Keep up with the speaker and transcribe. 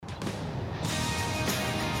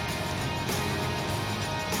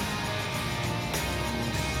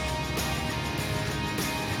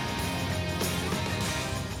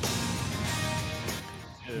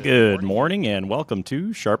Good morning and welcome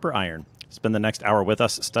to Sharper Iron. Spend the next hour with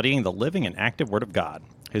us studying the living and active Word of God,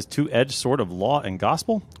 His two-edged sword of law and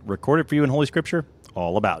gospel, recorded for you in Holy Scripture,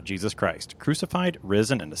 all about Jesus Christ, crucified,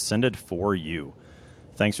 risen, and ascended for you.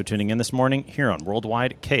 Thanks for tuning in this morning here on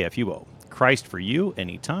Worldwide KFUO. Christ for you,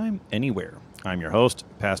 anytime, anywhere. I'm your host,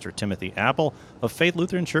 Pastor Timothy Apple of Faith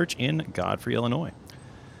Lutheran Church in Godfrey, Illinois.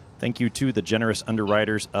 Thank you to the generous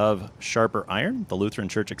underwriters of Sharper Iron, the Lutheran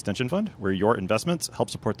Church Extension Fund, where your investments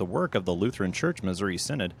help support the work of the Lutheran Church Missouri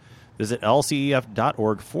Synod. Visit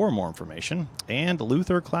lcef.org for more information. And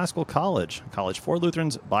Luther Classical College, college for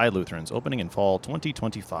Lutherans by Lutherans, opening in fall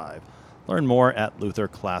 2025. Learn more at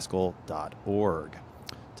lutherclassical.org.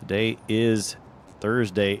 Today is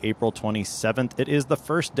Thursday, April 27th. It is the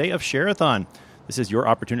first day of Sharathon. This is your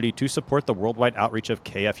opportunity to support the worldwide outreach of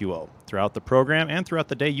KFUO. Throughout the program and throughout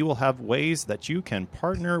the day, you will have ways that you can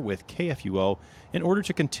partner with KFUO in order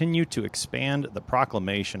to continue to expand the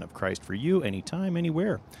proclamation of Christ for you anytime,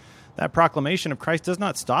 anywhere. That proclamation of Christ does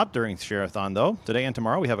not stop during Sharathon, though. Today and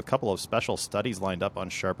tomorrow, we have a couple of special studies lined up on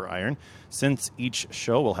Sharper Iron. Since each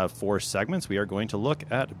show will have 4 segments, we are going to look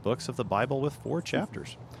at books of the Bible with 4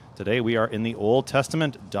 chapters. Today, we are in the Old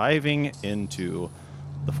Testament, diving into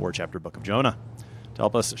the 4-chapter book of Jonah. To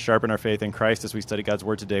help us sharpen our faith in Christ as we study God's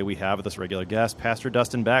Word today, we have with us regular guest, Pastor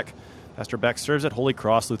Dustin Beck. Pastor Beck serves at Holy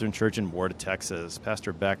Cross Lutheran Church in Ward, Texas.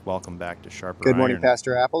 Pastor Beck, welcome back to Sharper Iron. Good morning,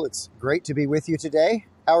 Pastor Apple. It's great to be with you today.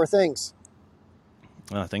 How are things?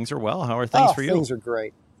 Things are well. How are things for you? Things are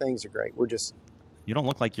great. Things are great. You don't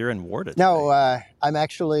look like you're in Ward today. No, I'm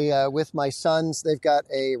actually with my sons. They've got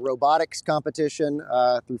a robotics competition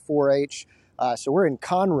through 4-H. So we're in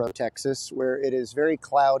Conroe, Texas, where it is very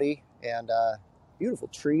cloudy and beautiful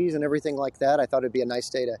trees and everything like that. I thought it'd be a nice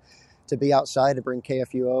day to be outside to bring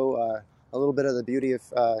KFUO a little bit of the beauty of,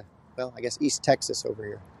 East Texas over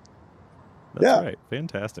here. That's right.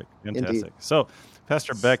 Fantastic. Indeed. So,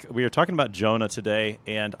 Pastor Beck, we are talking about Jonah today,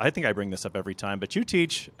 and I think I bring this up every time, but you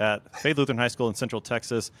teach at Faith Lutheran High School in Central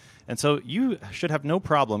Texas, and so you should have no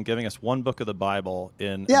problem giving us one book of the Bible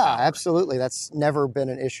in Yeah, absolutely. That's never been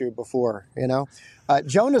an issue before, you know.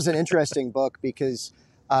 Jonah's an interesting book because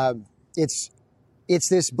it's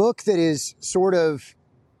this book that is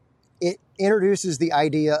it introduces the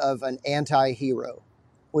idea of an anti-hero,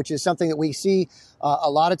 which is something that we see a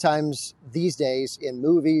lot of times these days in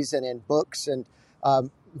movies and in books. And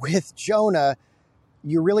with Jonah,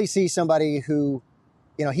 you really see somebody who,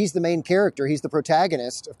 he's the main character. He's the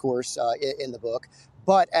protagonist, of course, in the book.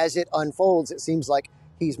 But as it unfolds, it seems like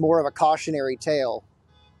he's more of a cautionary tale.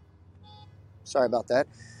 Sorry about that.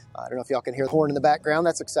 I don't know if y'all can hear the horn in the background.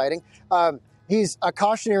 That's exciting. He's a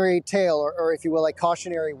cautionary tale, or if you will, a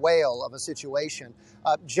cautionary wail of a situation.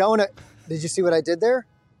 Jonah, did you see what I did there?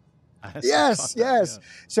 Yes.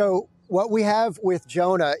 So what we have with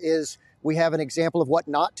Jonah is we have an example of what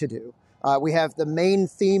not to do. We have the main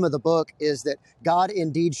theme of the book is that God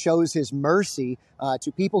indeed shows his mercy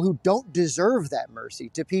to people who don't deserve that mercy,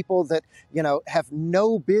 to people that, have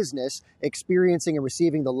no business experiencing and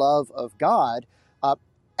receiving the love of God.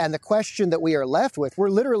 And the question that we are left with, we're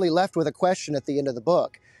literally left with a question at the end of the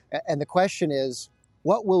book. And the question is,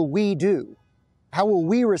 what will we do? How will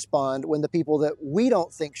we respond when the people that we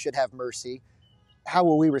don't think should have mercy, how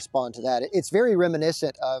will we respond to that? It's very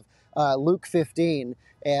reminiscent of Luke 15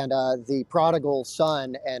 and the prodigal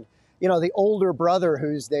son and, the older brother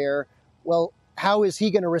who's there. Well, how is he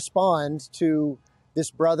going to respond to this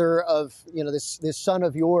brother of, this son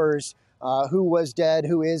of yours who was dead,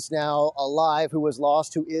 who is now alive, who was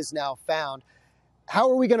lost, who is now found? How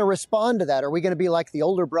are we going to respond to that? Are we going to be like the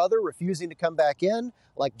older brother, refusing to come back in,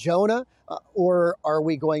 like Jonah, or are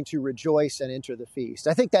we going to rejoice and enter the feast?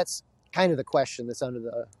 I think that's kind of the question that's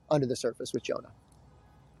under the surface with Jonah.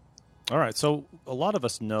 All right, so a lot of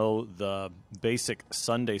us know the basic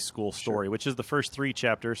Sunday school story, which is the first 3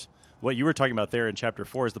 chapters. What you were talking about there in chapter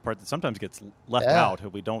 4 is the part that sometimes gets left out, that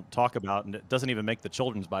we don't talk about, and it doesn't even make the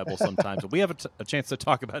children's Bible sometimes. But we have a chance to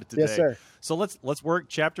talk about it today. Yes, sir. So let's work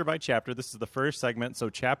chapter by chapter. This is the first segment. So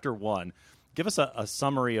chapter 1, give us a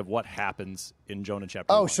summary of what happens in Jonah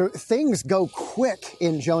chapter 1. So things go quick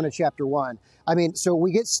in Jonah chapter 1. I mean, so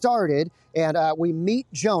we get started and we meet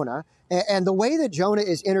Jonah, and the way that Jonah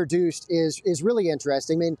is introduced is really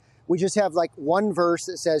interesting. I mean, we just have like one verse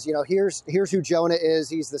that says, here's who Jonah is.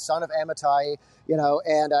 He's the son of Amittai,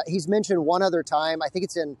 and he's mentioned one other time. I think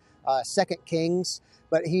it's in 2 Kings,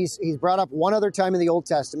 but he's brought up one other time in the Old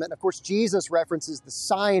Testament. Of course, Jesus references the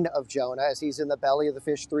sign of Jonah as he's in the belly of the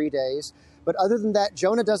fish 3 days. But other than that,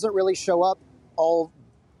 Jonah doesn't really show up all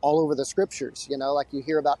over the scriptures, like you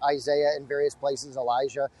hear about Isaiah in various places,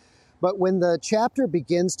 Elijah. But when the chapter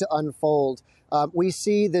begins to unfold, we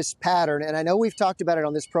see this pattern, and I know we've talked about it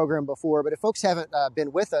on this program before, but if folks haven't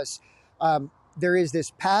been with us, there is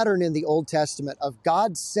this pattern in the Old Testament of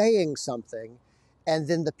God saying something and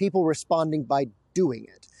then the people responding by doing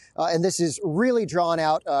it. And this is really drawn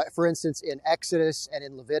out, for instance, in Exodus and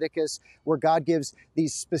in Leviticus, where God gives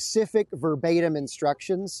these specific verbatim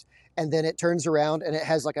instructions, and then it turns around and it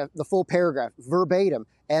has like the full paragraph, verbatim,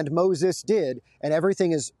 and Moses did, and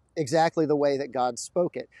everything is exactly the way that God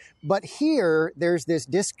spoke it. But here, there's this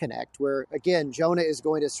disconnect where, again, Jonah is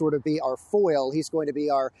going to sort of be our foil. He's going to be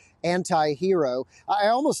our anti-hero. I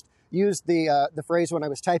almost used the phrase when I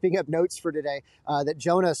was typing up notes for today that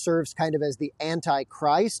Jonah serves kind of as the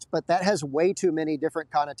anti-Christ, but that has way too many different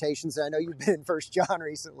connotations. And I know you've been in 1 John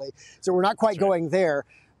recently, so we're not quite going there.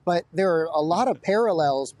 But there are a lot of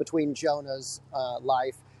parallels between Jonah's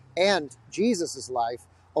life and Jesus's life,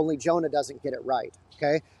 only Jonah doesn't get it right,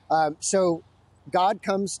 okay? So God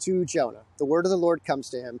comes to Jonah. The word of the Lord comes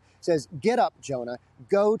to him, says, "Get up, Jonah,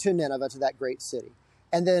 go to Nineveh, to that great city."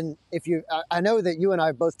 And then I know that you and I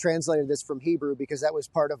have both translated this from Hebrew because that was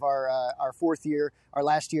part of our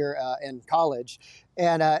last year in college.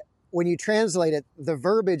 And when you translate it, the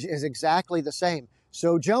verbiage is exactly the same.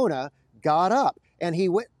 So Jonah got up and he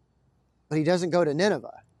went, but he doesn't go to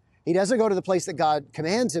Nineveh. He doesn't go to the place that God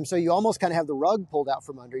commands him. So you almost kind of have the rug pulled out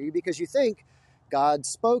from under you because you think God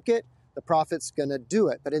spoke it, the prophet's going to do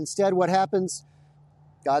it. But instead what happens?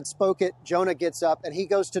 God spoke it, Jonah gets up, and he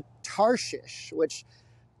goes to Tarshish, which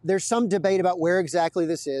there's some debate about where exactly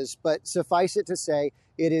this is, but suffice it to say,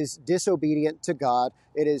 it is disobedient to God.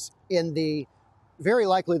 It is in very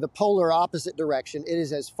likely the polar opposite direction. It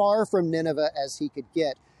is as far from Nineveh as he could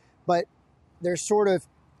get. But there's sort of,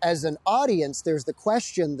 as an audience, there's the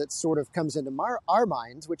question that sort of comes into our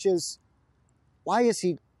minds, which is, why is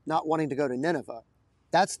he not wanting to go to Nineveh?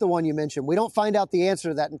 That's the one you mentioned. We don't find out the answer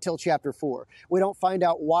to that until chapter 4. We don't find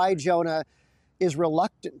out why Jonah is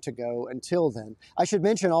reluctant to go until then. I should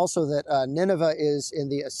mention also that Nineveh is in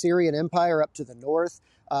the Assyrian Empire up to the north,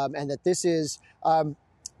 and that this is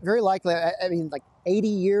very likely, like 80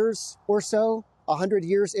 years or so, 100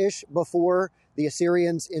 years-ish before the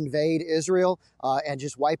Assyrians invade Israel and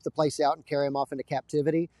just wipe the place out and carry them off into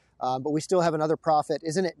captivity. But we still have another prophet.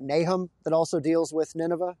 Isn't it Nahum that also deals with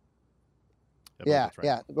Nineveh? Yeah,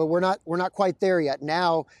 but we're not quite there yet.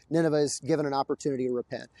 Now Nineveh is given an opportunity to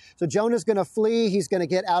repent. So Jonah's going to flee. He's going to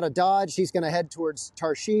get out of Dodge. He's going to head towards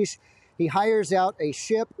Tarshish. He hires out a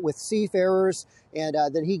ship with seafarers, and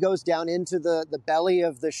then he goes down into the belly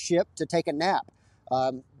of the ship to take a nap.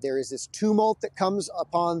 There is this tumult that comes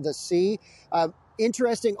upon the sea.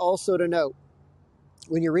 Interesting also to note,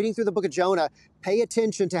 when you're reading through the book of Jonah, pay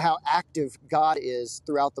attention to how active God is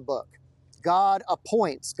throughout the book. God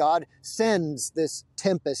appoints, God sends this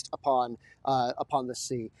tempest upon the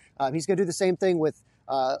sea. He's going to do the same thing with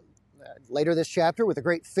later this chapter with a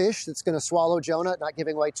great fish that's going to swallow Jonah. Not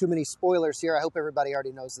giving away too many spoilers here. I hope everybody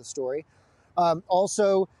already knows the story.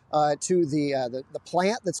 Also to the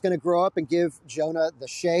plant that's going to grow up and give Jonah the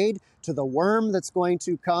shade, to the worm that's going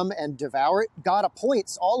to come and devour it. God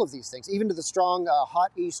appoints all of these things, even to the strong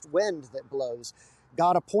hot east wind that blows.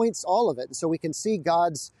 God appoints all of it. And so we can see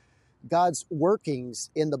God's workings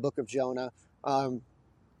in the book of Jonah.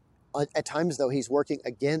 At times, though, he's working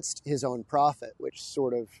against his own prophet, which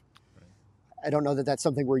sort of, I don't know that that's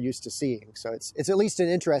something we're used to seeing. So it's at least an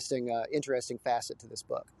interesting facet to this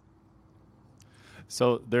book.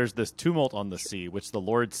 So there's this tumult on the sea, which the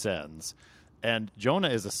Lord sends, and Jonah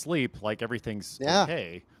is asleep, like everything's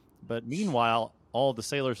okay. But meanwhile, all the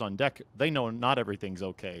sailors on deck, they know not everything's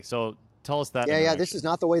okay. So tell us that. Yeah, this is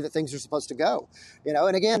not the way that things are supposed to go.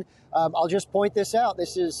 And again, I'll just point this out.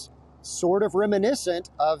 This is sort of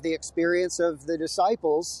reminiscent of the experience of the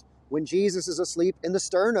disciples when Jesus is asleep in the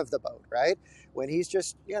stern of the boat, right? When he's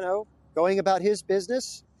just, going about his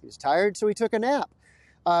business. He was tired, so he took a nap.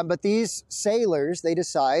 But these sailors, they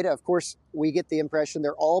decide, of course, we get the impression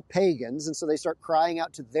they're all pagans, and so they start crying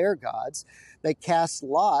out to their gods. They cast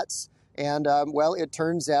lots, and, it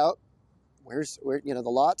turns out the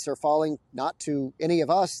lots are falling not to any of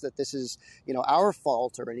us, that this is, our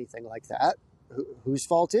fault or anything like that. Whose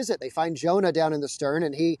fault is it? They find Jonah down in the stern,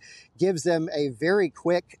 and he gives them a very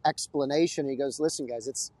quick explanation. He goes, "Listen, guys,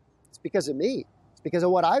 it's because of me. It's because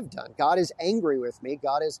of what I've done. God is angry with me.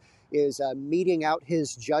 God is meting out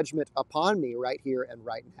his judgment upon me right here and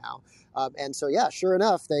right now." And so, sure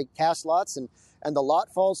enough, they cast lots, and the lot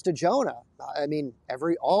falls to Jonah. I mean,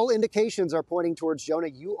 all indications are pointing towards Jonah.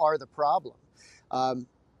 You are the problem.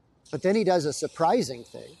 But then he does a surprising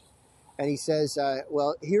thing. And he says,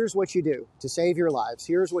 here's what you do to save your lives.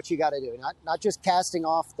 Here's what you got to do. Not just casting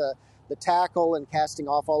off the the tackle and casting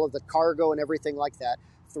off all of the cargo and everything like that.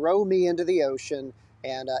 Throw me into the ocean,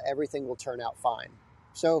 and everything will turn out fine.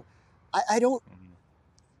 So I don't.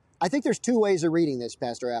 I think there's two ways of reading this,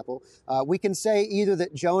 Pastor Apple. We can say either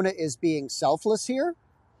that Jonah is being selfless here,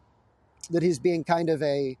 that he's being kind of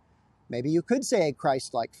maybe you could say a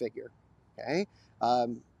Christ-like figure. Okay,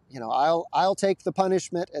 I'll take the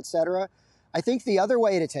punishment, etc. I think the other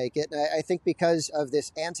way to take it, and I think because of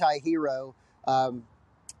this anti-hero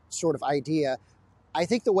sort of idea, I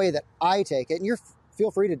think the way that I take it, and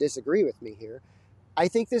feel free to disagree with me here, I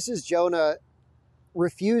think this is Jonah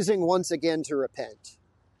refusing once again to repent.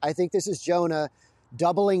 I think this is Jonah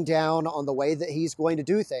doubling down on the way that he's going to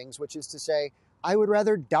do things, which is to say, I would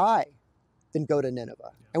rather die than go to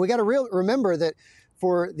Nineveh. And we got to remember that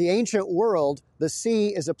for the ancient world, the sea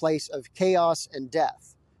is a place of chaos and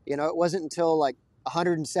death. It wasn't until like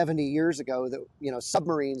 170 years ago that,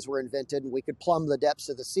 submarines were invented and we could plumb the depths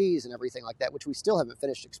of the seas and everything like that, which we still haven't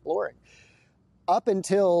finished exploring. Up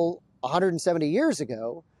until 170 years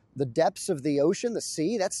ago, the depths of the ocean, the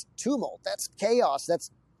sea, that's tumult, that's chaos, that's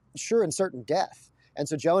sure and certain death. And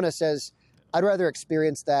so Jonah says, I'd rather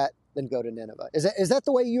experience that than go to Nineveh. Is that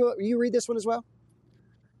the way you read this one as well?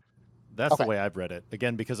 That's the way I've read it.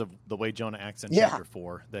 Again, because of the way Jonah acts in chapter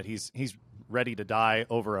 4, that he's ready to die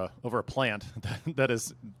over a plant that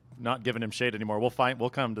is not giving him shade anymore. We'll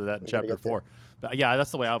come to that in chapter 4. But yeah,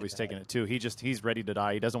 that's the way I've always taken it too. He's ready to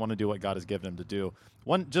die. He doesn't want to do what God has given him to do.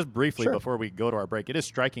 Just briefly before we go to our break, it is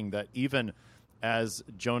striking that even as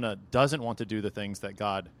Jonah doesn't want to do the things that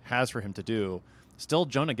God has for him to do, still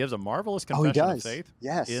Jonah gives a marvelous confession of faith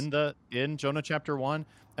in Jonah chapter 1.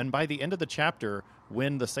 And by the end of the chapter,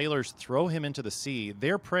 when the sailors throw him into the sea,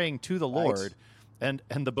 they're praying to the Lord. And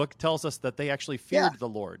the book tells us that they actually feared the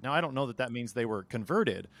Lord. Now, I don't know that means they were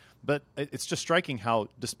converted, but it's just striking how,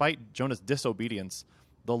 despite Jonah's disobedience,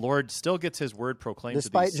 the Lord still gets his word proclaimed to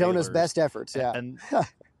these sailors. Despite Jonah's best efforts, And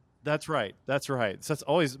that's right. So that's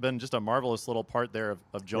always been just a marvelous little part there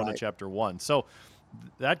of Jonah chapter 1. So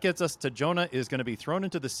that gets us to Jonah is going to be thrown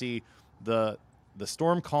into the sea. The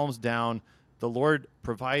storm calms down. The Lord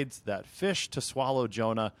provides that fish to swallow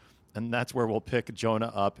Jonah. And that's where we'll pick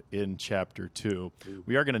Jonah up in chapter 2.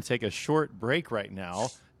 We are going to take a short break right now,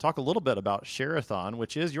 talk a little bit about Sharathon,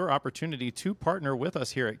 which is your opportunity to partner with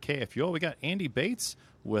us here at KFUO. We got Andy Bates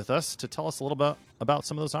with us to tell us a little bit about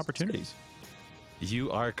some of those opportunities.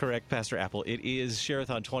 You are correct, Pastor Apple. It is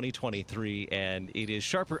Sharathon 2023, and it is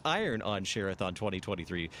Sharper Iron on Sharathon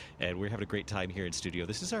 2023, and we're having a great time here in studio.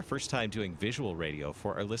 This is our first time doing visual radio.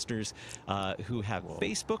 For our listeners who have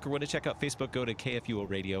Facebook or want to check out Facebook, go to KFUO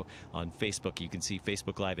Radio on Facebook. You can see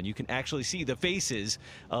Facebook Live, and you can actually see the faces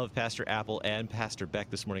of Pastor Apple and Pastor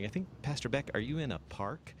Beck this morning. I think, Pastor Beck, are you in a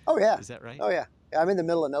park? Oh, yeah. Is that right? Oh, yeah. I'm in the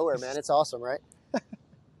middle of nowhere, man. It's awesome, right?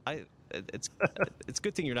 It's a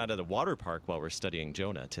good thing you're not at a water park while we're studying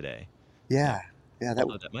Jonah today. Yeah. That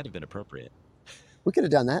might have been appropriate. We could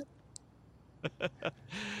have done that.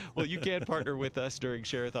 Well, you can partner with us during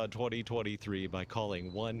Sharathon 2023 by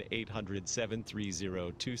calling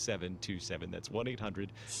 1-800-730-2727. That's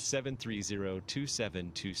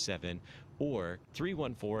 1-800-730-2727 or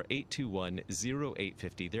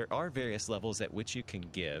 314-821-0850. There are various levels at which you can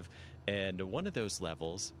give, and one of those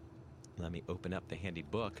levels, let me open up the handy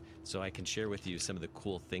book so I can share with you some of the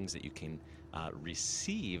cool things that you can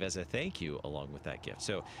receive as a thank you along with that gift.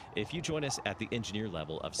 So if you join us at the engineer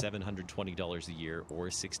level of $720 a year or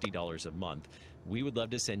 $60 a month, we would love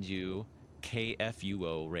to send you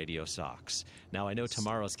KFUO radio socks. Now, I know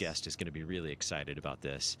tomorrow's guest is going to be really excited about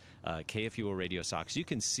this. KFUO radio socks, you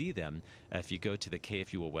can see them if you go to the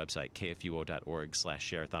KFUO website,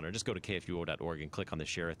 kfuo.org/Sharathon, or just go to kfuo.org and click on the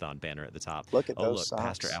Sharathon banner at the top. Look at those socks.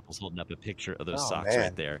 Pastor Apple's holding up a picture of those socks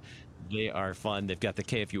right there. They are fun. They've got the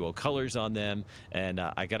KFUO colors on them, and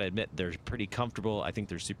I got to admit, they're pretty comfortable. I think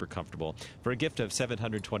they're super comfortable. For a gift of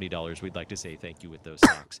 $720, we'd like to say thank you with those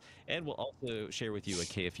socks. And we'll also share with you a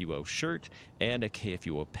KFUO shirt and a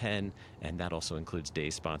KFUO pen, and that also includes day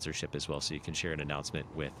sponsorship as well, so you can share an announcement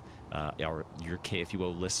with your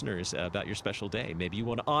KFUO listeners about your special day. Maybe you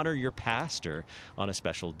want to honor your pastor on a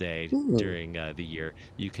special day during the year.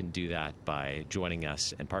 You can do that by joining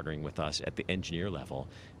us and partnering with us at the engineer level,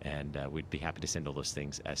 and we'd be happy to send all those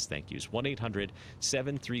things as thank yous.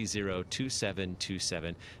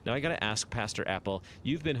 1-800-730-2727. Now, I got to ask, Pastor Apple,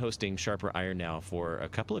 you've been hosting Sharper Iron now for a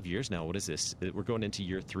couple of years now. What is this? We're going into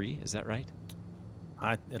year 3, is that right?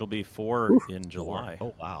 It'll be 4 in July.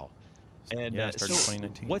 Oh, wow. And started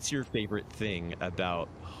 2019. What's your favorite thing about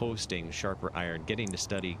hosting Sharper Iron, getting to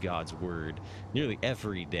study God's Word nearly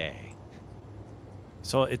every day?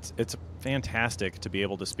 So it's fantastic to be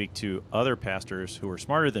able to speak to other pastors who are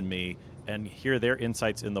smarter than me and hear their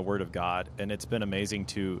insights in the Word of God. And it's been amazing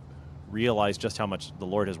to realize just how much the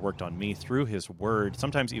Lord has worked on me through His Word.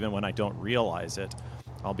 Sometimes even when I don't realize it,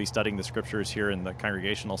 I'll be studying the Scriptures here in the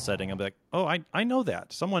congregational setting. I'm like, oh, I know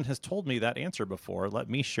that. Someone has told me that answer before. Let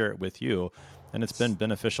me share it with you. And it's been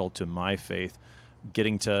beneficial to my faith,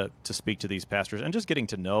 getting to speak to these pastors and just getting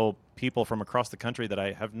to know people from across the country that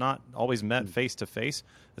I have not always met face to face.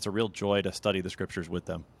 It's a real joy to study the Scriptures with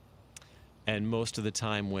them. And most of the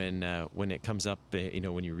time when it comes up,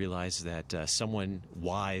 when you realize that someone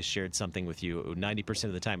wise shared something with you, 90%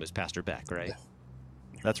 of the time it was Pastor Beck, right?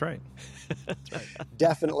 That's right. That's right.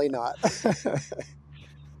 Definitely not.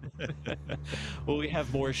 Well, we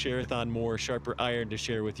have more Sharathon, more Sharper Iron to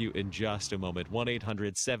share with you in just a moment.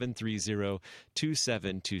 1-800-730-2727,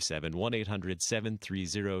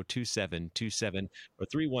 1-800-730-2727, or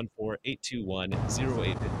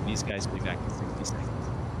 314-821-0850. These guys will be back in 60 seconds.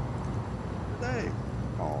 Today,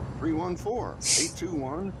 call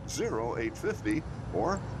 314-821-0850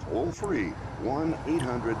 or toll free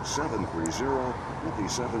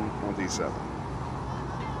 1-800-730-2727.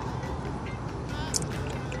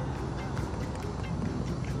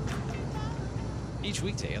 Each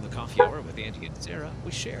weekday on the Coffee Hour with Andy and Sarah,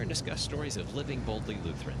 we share and discuss stories of living boldly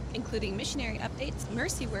Lutheran, including missionary updates,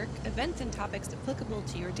 mercy work, events and topics applicable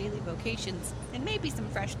to your daily vocations, and maybe some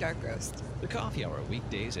fresh dark roast. The Coffee Hour,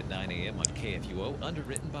 weekdays at 9 a.m. on KFUO,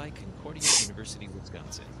 underwritten by Concordia University,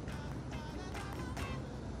 Wisconsin.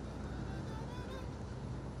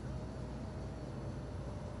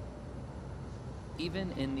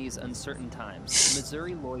 Even in these uncertain times,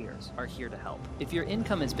 Missouri lawyers are here to help. If your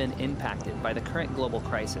income has been impacted by the current global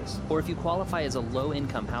crisis, or if you qualify as a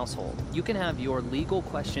low-income household, you can have your legal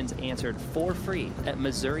questions answered for free at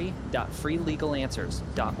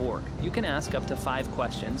missouri.freelegalanswers.org. You can ask up to 5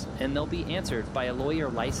 questions, and they'll be answered by a lawyer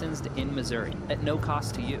licensed in Missouri at no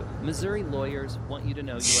cost to you. Missouri lawyers want you to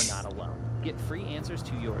know you are not alone. Get free answers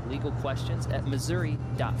to your legal questions at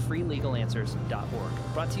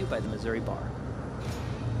missouri.freelegalanswers.org. Brought to you by the Missouri Bar.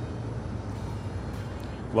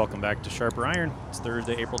 Welcome back to Sharper Iron. It's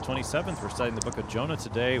Thursday, April 27th. We're studying the book of Jonah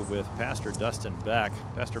today with Pastor Dustin Beck.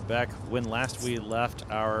 Pastor Beck, when last we left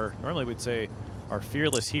normally we'd say our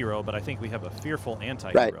fearless hero, but I think we have a fearful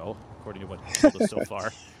anti-hero, according to what he told us so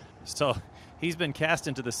far. So he's been cast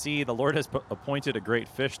into the sea. The Lord has appointed a great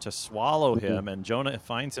fish to swallow him, and Jonah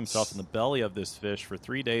finds himself in the belly of this fish for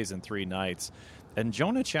 3 days and 3 nights. And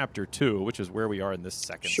Jonah chapter 2, which is where we are in this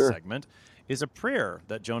second segment, is a prayer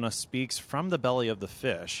that Jonah speaks from the belly of the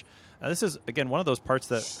fish. Now, this is, again, one of those parts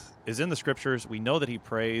that is in the Scriptures. We know that he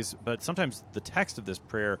prays, but sometimes the text of this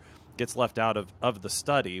prayer gets left out of the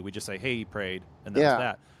study. We just say, hey, he prayed, and that's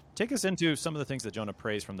that. Take us into some of the things that Jonah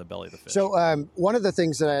prays from the belly of the fish. So one of the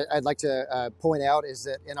things that I'd like to point out is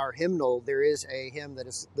that in our hymnal, there is a hymn that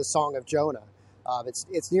is the Song of Jonah.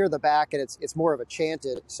 It's near the back, and it's more of a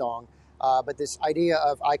chanted song. But this idea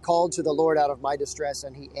of, I called to the Lord out of my distress,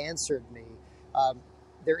 and he answered me.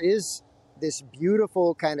 There is this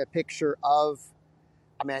beautiful kind of picture of,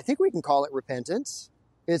 I think we can call it repentance.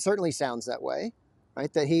 It certainly sounds that way,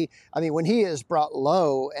 right? That when he is brought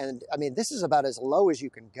low, and this is about as low as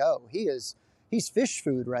you can go. He's fish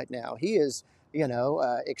food right now. He is,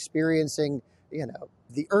 experiencing,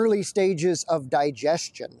 the early stages of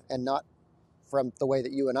digestion, and not from the way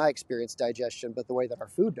that you and I experience digestion, but the way that our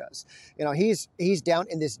food does. He's down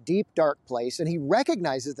in this deep, dark place, and he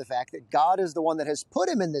recognizes the fact that God is the one that has put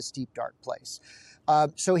him in this deep, dark place.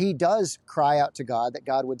 So he does cry out to God that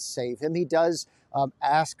God would save him. He does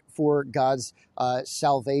ask for God's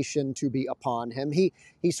salvation to be upon him. He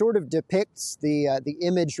sort of depicts the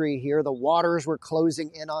imagery here. The waters were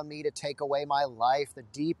closing in on me to take away my life. The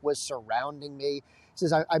deep was surrounding me. He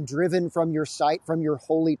says, I'm driven from your sight, from your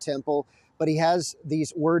holy temple. But he has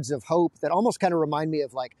these words of hope that almost kind of remind me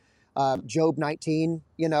of like Job 19,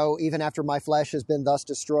 even after my flesh has been thus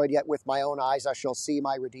destroyed, yet with my own eyes I shall see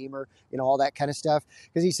my Redeemer, all that kind of stuff.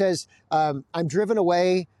 Because he says, I'm driven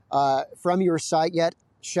away from your sight, yet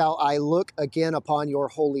shall I look again upon your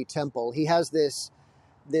holy temple. He has this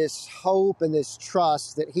hope and this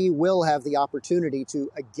trust that he will have the opportunity to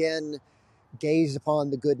again gaze upon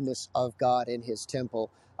the goodness of God in his temple.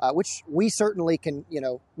 Which we certainly can,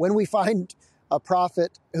 when we find a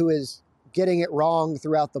prophet who is getting it wrong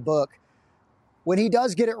throughout the book, when he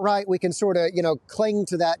does get it right, we can sort of, cling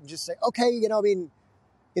to that and just say, okay,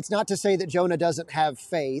 it's not to say that Jonah doesn't have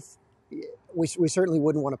faith. We certainly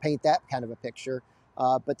wouldn't want to paint that kind of a picture,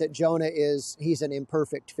 but that Jonah he's an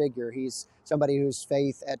imperfect figure. He's somebody whose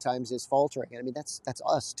faith at times is faltering. And that's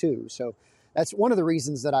us too. So That's one of the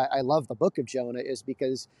reasons that I love the book of Jonah, is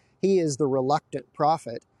because he is the reluctant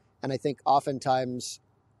prophet. And I think oftentimes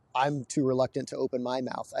I'm too reluctant to open my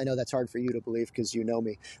mouth. I know that's hard for you to believe because you know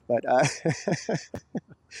me, but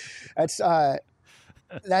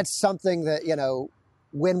that's something that, you know,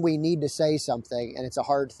 when we need to say something and it's a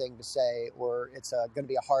hard thing to say, or it's going to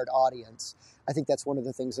be a hard audience, I think that's one of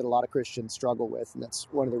the things that a lot of Christians struggle with. And that's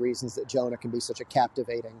one of the reasons that Jonah can be such a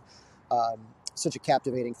captivating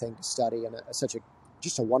thing to study, and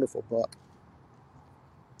just a wonderful book.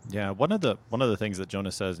 Yeah, one of the things that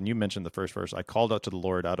Jonah says, and you mentioned the first verse, I called out to the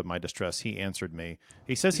Lord out of my distress. He answered me.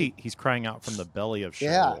 He says he's crying out from the belly of Sheol.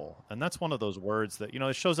 Yeah. And that's one of those words that, you know,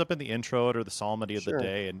 it shows up in the intro or the psalmody of the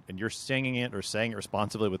day, and you're singing it or saying it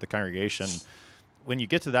responsibly with the congregation. When you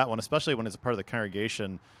get to that one, especially when it's a part of the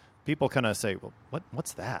congregation, people kind of say, well,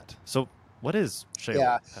 what's that? So what is Sheol,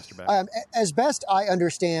 Pastor Beck? As best I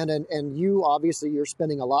understand, and you obviously you're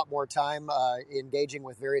spending a lot more time engaging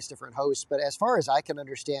with various different hosts, but as far as I can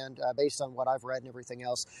understand, based on what I've read and everything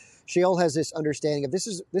else, Sheol has this understanding of this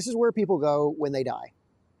is where people go when they die.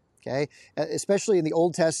 Okay, especially in the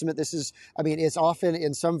Old Testament, it's often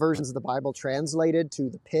in some versions of the Bible translated to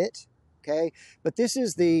the pit. Okay, but this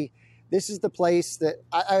is the place that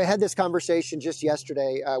I had this conversation just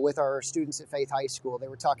yesterday with our students at Faith High School. They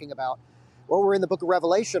were talking about, well, we're in the book of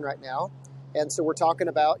Revelation right now. And so we're talking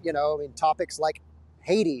about, topics like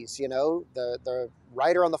Hades, the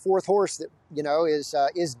rider on the fourth horse that,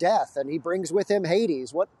 is death, and he brings with him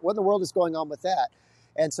Hades. What in the world is going on with that?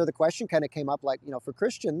 And so the question kind of came up like, for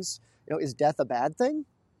Christians, is death a bad thing?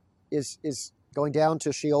 Is going down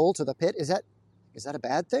to Sheol, to the pit, is that a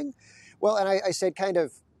bad thing? Well, and I said kind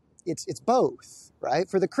of, it's both, right?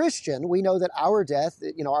 For the Christian, we know that our death,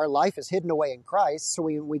 our life is hidden away in Christ. So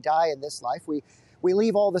we die in this life. We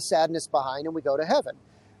leave all the sadness behind and we go to heaven.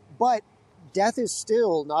 But death is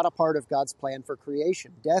still not a part of God's plan for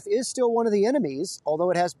creation. Death is still one of the enemies,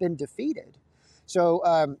 although it has been defeated.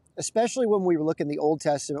 So especially when we look in the Old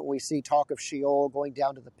Testament, we see talk of Sheol, going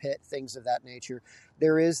down to the pit, things of that nature.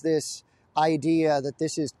 There is this idea that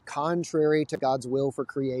this is contrary to God's will for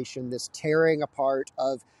creation, this tearing apart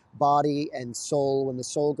of body and soul, when the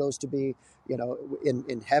soul goes to be,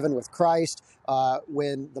 in heaven with Christ,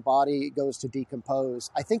 when the body goes to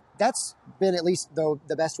decompose. I think that's been at least the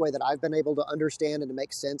best way that I've been able to understand and to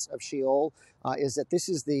make sense of Sheol, is that this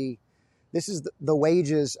is the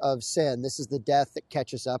wages of sin. This is the death that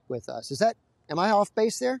catches up with us. Am I off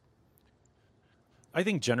base there? I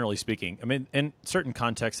think generally speaking, in certain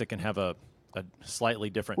contexts, it can have a slightly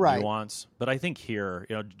different nuance, but I think here,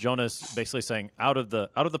 Jonah's basically saying, out of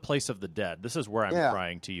the place of the dead, this is where I'm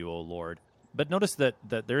crying to you, O Lord. But notice that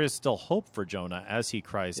there is still hope for Jonah as he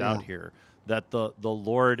cries out here, that the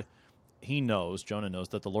Lord, Jonah knows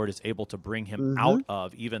that the Lord is able to bring him out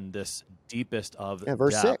of even this deepest of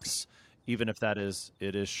verse depths, 6. even if it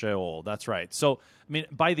is Sheol. That's right. So,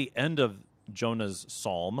 by the end of Jonah's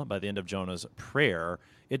psalm, by the end of Jonah's prayer,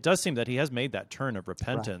 it does seem that he has made that turn of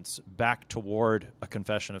repentance back toward a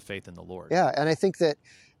confession of faith in the Lord. Yeah, and I think that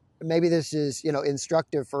maybe this is,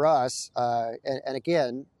 instructive for us. And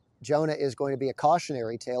again, Jonah is going to be a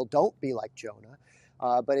cautionary tale. Don't be like Jonah.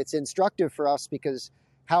 But it's instructive for us because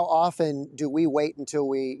how often do we wait until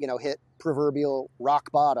we, hit proverbial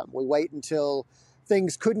rock bottom? We wait until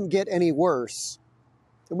things couldn't get any worse.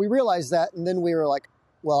 And we realize that, and then we were like,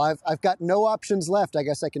 well, I've got no options left. I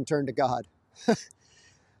guess I can turn to God.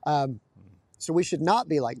 So we should not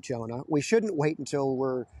be like Jonah. We shouldn't wait until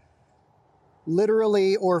we're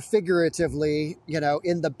literally or figuratively,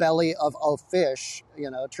 in the belly of a fish,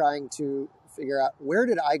 trying to figure out, where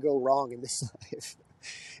did I go wrong in this life?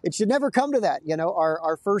 It should never come to that.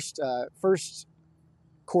 Our first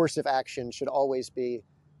course of action should always be,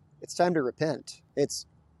 it's time to repent. It's,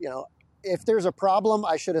 if there's a problem,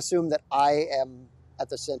 I should assume that I am at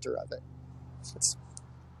the center of it. It's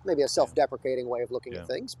maybe a self-deprecating way of looking at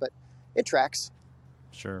things, but it tracks.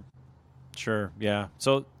 Sure, yeah.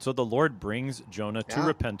 So the Lord brings Jonah to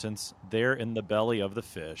repentance there in the belly of the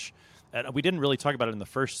fish. And we didn't really talk about it in the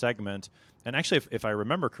first segment. And actually, if I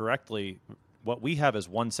remember correctly, what we have as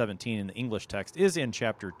 117 in the English text is in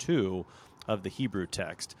chapter 2 of the Hebrew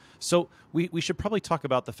text. So we should probably talk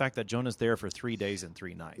about the fact that Jonah's there for 3 days and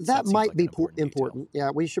 3 nights. That might be important. Yeah,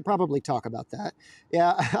 we should probably talk about that.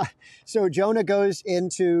 Yeah. So Jonah goes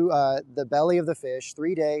into the belly of the fish,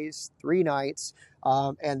 3 days, 3 nights.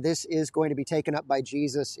 And this is going to be taken up by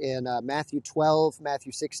Jesus in Matthew 12,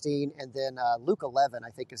 Matthew 16, and then Luke 11,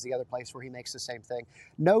 I think, is the other place where he makes the same thing.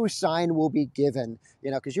 No sign will be given,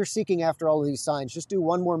 because you're seeking after all of these signs. Just do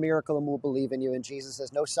one more miracle and we'll believe in you. And Jesus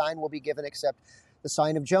says, no sign will be given except the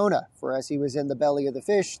sign of Jonah. For as he was in the belly of the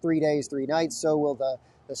fish 3 days, 3 nights, so will the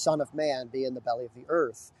Son of Man be in the belly of the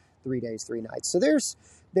earth 3 days, 3 nights. So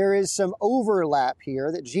there is some overlap here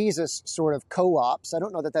that Jesus sort of co-opts. I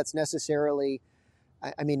don't know that that's necessarily,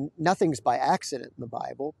 I mean, nothing's by accident in the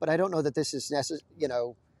Bible, but I don't know that this is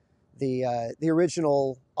the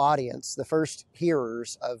original audience, the first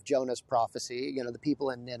hearers of Jonah's prophecy, the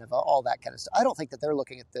people in Nineveh, all that kind of stuff. I don't think that they're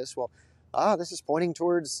looking at this, this is pointing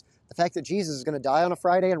towards the fact that Jesus is going to die on a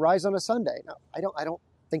Friday and rise on a Sunday. No, I don't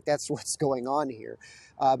think that's what's going on here.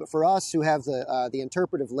 But for us who have the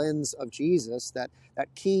interpretive lens of Jesus, that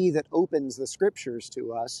key that opens the scriptures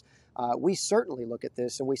to us, we certainly look at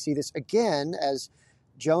this and we see this again as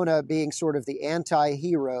Jonah being sort of the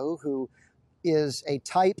anti-hero who is a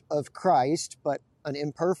type of Christ, but an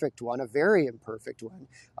imperfect one, a very imperfect one.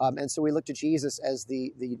 And so we look to Jesus as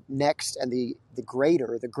the next and the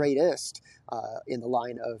greatest in the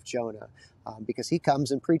line of Jonah, because he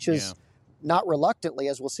comes and preaches not reluctantly,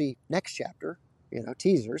 as we'll see next chapter,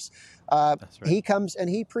 teasers. That's right. He comes and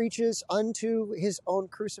he preaches unto his own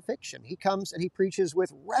crucifixion. He comes and he preaches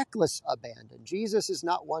with reckless abandon. Jesus is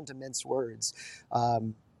not one to mince words.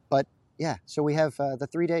 But yeah, so we have the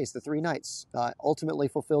 3 days, the 3 nights, ultimately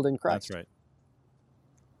fulfilled in Christ.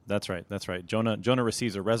 That's right. Jonah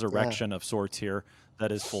receives a resurrection of sorts here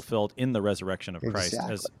that is fulfilled in the resurrection of Christ.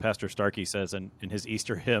 Exactly. As Pastor Starkey says in his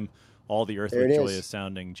Easter hymn, all the earth There with it joy is. is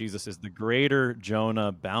sounding. Jesus is the greater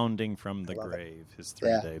Jonah bounding from the grave, his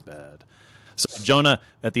 3-day bed. So Jonah,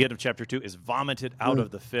 at the end of chapter 2, is vomited out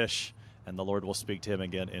of the fish, and the Lord will speak to him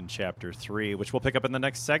again in chapter 3, which we'll pick up in the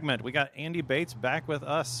next segment. We got Andy Bates back with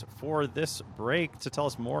us for this break to tell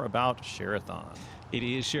us more about Sharathon. It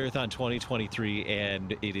is Sharathon 2023,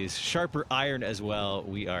 and it is Sharper Iron as well.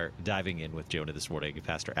 We are diving in with Jonah this morning,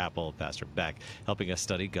 Pastor Apple, Pastor Beck, helping us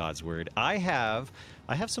study God's Word. I have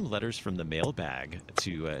some letters from the mailbag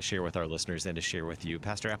to share with our listeners and to share with you.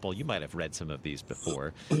 Pastor Apple, you might have read some of these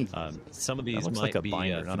before. Some of these might be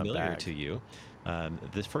familiar to you.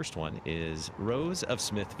 The first one is Rose of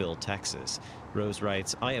Smithville, Texas. Rose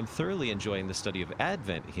writes, I am thoroughly enjoying the study of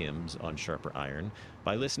Advent hymns on Sharper Iron.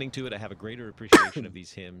 By listening to it, I have a greater appreciation of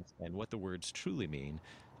these hymns and what the words truly mean.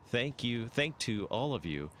 Thank to all of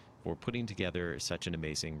you for putting together such an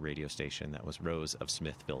amazing radio station. That was Rose of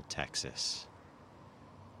Smithville, Texas.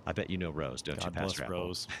 I bet you know Rose, don't you, Pastor Apple?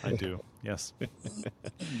 Rose. I do, yes.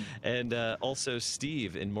 And also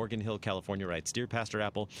Steve in Morgan Hill, California writes, Dear Pastor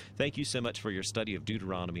Apple, thank you so much for your study of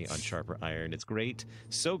Deuteronomy on Sharper Iron. It's great,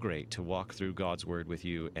 so great to walk through God's Word with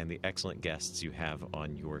you and the excellent guests you have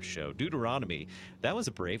on your show. Deuteronomy, that was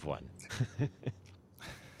a brave one.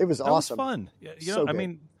 It was awesome. That was fun. I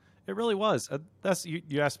mean, it really was.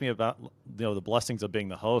 You asked me about the blessings of being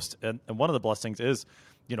the host, and one of the blessings is,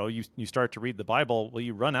 you start to read the Bible. Well,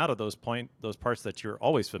 you run out of those parts that you're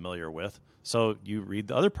always familiar with. So you read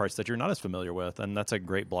the other parts that you're not as familiar with, and that's a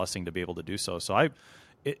great blessing to be able to do so. So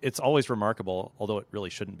it's always remarkable, although it really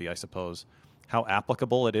shouldn't be, I suppose, how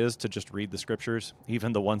applicable it is to just read the scriptures,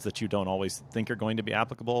 even the ones that you don't always think are going to be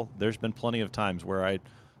applicable. There's been plenty of times where I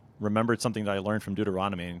remembered something that I learned from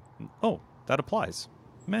Deuteronomy, and that applies.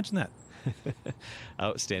 Imagine that.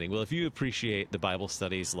 Outstanding. Well, if you appreciate the Bible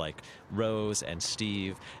studies like Rose and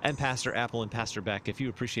Steve and Pastor Apple and Pastor Beck, if you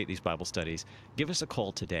appreciate these Bible studies, give us a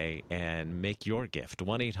call today and make your gift.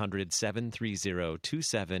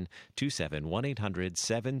 1-800-730-2727,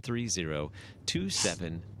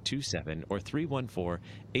 1-800-730-2727, or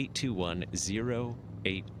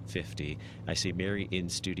 314-821-0850. I see Mary in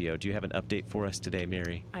studio. Do you have an update for us today,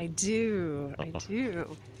 Mary? I do.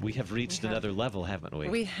 We have reached another level, haven't we?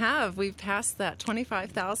 We have. We've passed that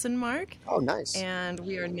 25,000 mark. Oh, nice. And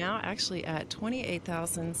we are now actually at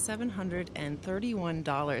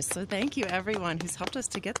 $28,731. So thank you, everyone who's helped us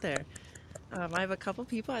to get there. I have a couple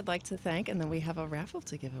people I'd like to thank, and then we have a raffle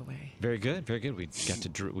to give away. Very good, very good. We get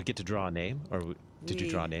to draw a name, or did you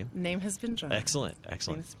draw a name? Name has been drawn. Excellent.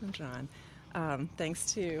 Name has been drawn.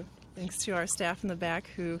 Thanks to our staff in the back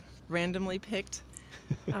who randomly picked.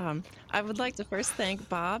 I would like to first thank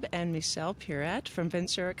Bob and Michelle Pierrette from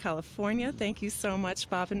Ventura, California. Thank you so much,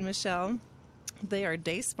 Bob and Michelle. They are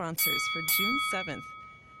day sponsors for June 7th.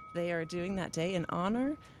 They are doing that day in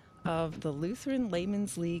honor of the Lutheran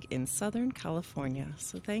Laymen's League in Southern California.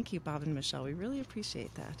 So thank you, Bob and Michelle. We really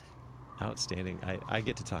appreciate that. Outstanding. I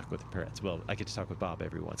get to talk with the Pierrettes. Well, I get to talk with Bob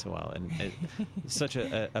every once in a while, and such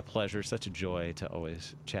a pleasure, such a joy to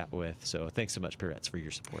always chat with. So thanks so much, Pierrettes, for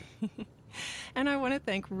your support. And I want to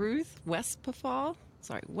thank Ruth Westphal.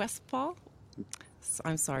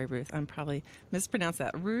 I'm sorry, Ruth. I'm probably mispronounced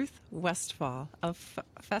that. Ruth Westphal of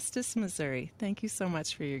Festus, Missouri. Thank you so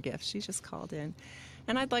much for your gift. She just called in.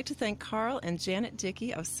 And I'd like to thank Carl and Janet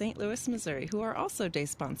Dickey of St. Louis, Missouri, who are also day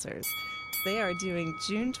sponsors. They are doing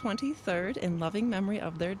June 23rd in loving memory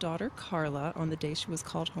of their daughter Carla on the day she was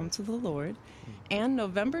called home to the Lord, and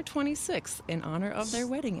November 26th in honor of their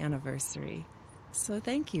wedding anniversary. So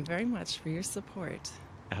thank you very much for your support.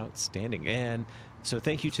 Outstanding. And so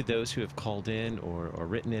thank you to those who have called in or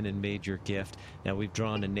written in and made your gift. Now we've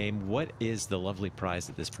drawn a name. What is the lovely prize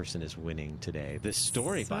that this person is winning today? The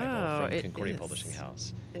Story Bible from Concordia Publishing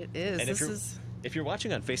House. It is. And if you're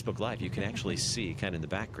watching on Facebook Live, you can actually see kind of in the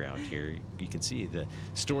background here, you can see the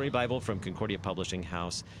Story Bible from Concordia Publishing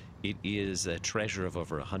House. It is a treasure of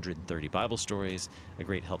over 130 Bible stories, a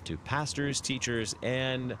great help to pastors, teachers,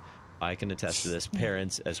 and I can attest to this,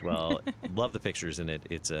 parents as well. Love the pictures in it.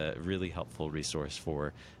 It's a really helpful resource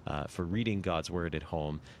for reading God's Word at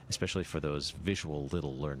home, especially for those visual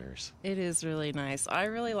little learners. It is really nice. I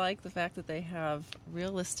really like the fact that they have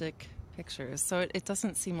realistic pictures. So it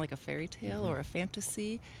doesn't seem like a fairy tale or a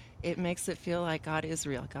fantasy. It makes it feel like God is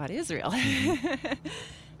real. God is real.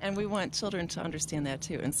 And we want children to understand that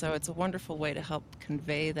too. And so it's a wonderful way to help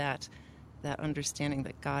convey that understanding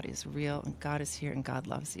that God is real and God is here and God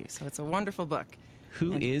loves you. So it's a wonderful book.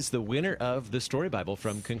 Who is the winner of the Story Bible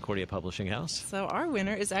from Concordia Publishing House? So our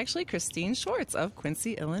winner is actually Christine Schwartz of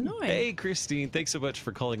Quincy, Illinois. Hey, Christine. Thanks so much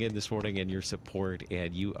for calling in this morning and your support.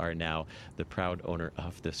 And you are now the proud owner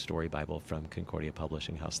of the Story Bible from Concordia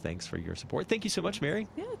Publishing House. Thanks for your support. Thank you so much, Mary.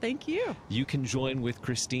 Yeah, thank you. You can join with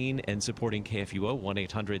Christine and supporting KFUO,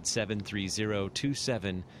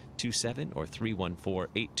 1-800-730-2727 or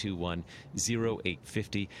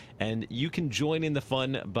 314-821-0850. And you can join in the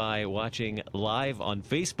fun by watching live on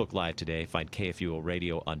Facebook Live today. Find KFUO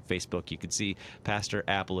Radio on Facebook. You can see Pastor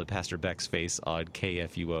Apple and Pastor Beck's face on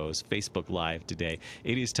KFUO's Facebook Live today.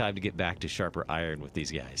 It is time to get back to Sharper Iron with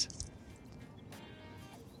these guys.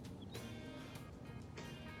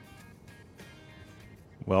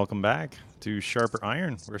 Welcome back to Sharper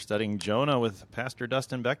Iron. We're studying Jonah with Pastor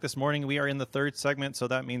Dustin Beck this morning. We are in the third segment, so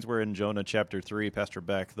that means we're in Jonah chapter 3. Pastor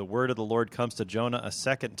Beck, the word of the Lord comes to Jonah a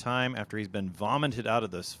second time after he's been vomited out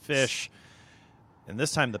of this fish. And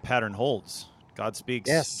this time the pattern holds. God speaks,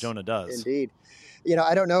 yes, Jonah does. Indeed. You know,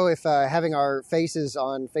 I don't know if having our faces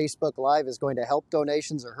on Facebook Live is going to help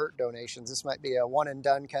donations or hurt donations. This might be a one and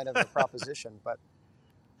done kind of a proposition, but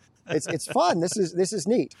it's fun. This is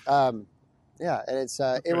neat. Yeah, and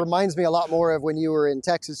it reminds me a lot more of when you were in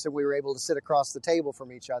Texas and we were able to sit across the table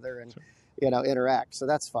from each other and, interact. So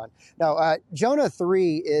that's fun. Now, Jonah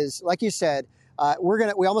 3 is, like you said,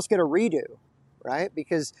 we almost get a redo, right?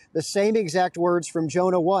 Because the same exact words from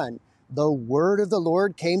Jonah 1, the word of the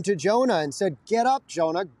Lord came to Jonah and said, "Get up,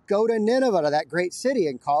 Jonah, go to Nineveh, to that great city,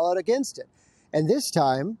 and call out against it." And this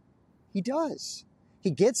time, he does. He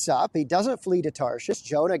gets up. He doesn't flee to Tarshish.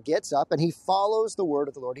 Jonah gets up and he follows the word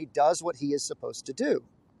of the Lord. He does what he is supposed to do.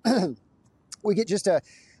 We get just a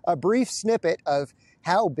brief snippet of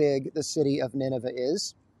how big the city of Nineveh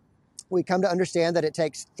is. We come to understand that it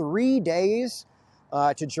takes 3 days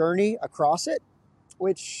to journey across it,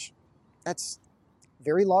 which that's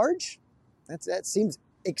very large. That seems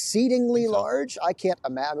exceedingly large. I can't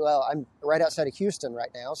imagine. Well, I'm right outside of Houston right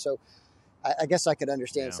now, so I guess I could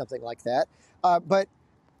understand something like that. But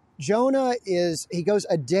Jonah he goes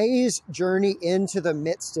a day's journey into the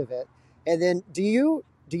midst of it. And then do you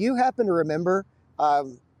happen to remember,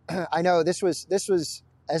 I know this was,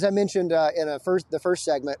 as I mentioned in the first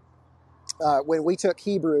segment, when we took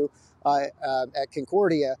Hebrew at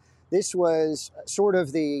Concordia, this was sort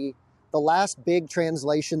of the last big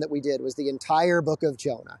translation that we did was the entire book of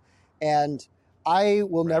Jonah. And I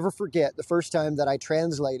will never forget the first time that I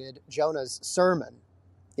translated Jonah's sermon.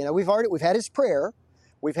 You know, we've had his prayer,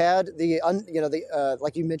 we've had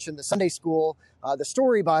like you mentioned, the Sunday school, the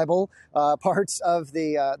Story Bible parts of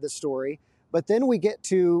the story, but then we get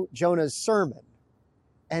to Jonah's sermon,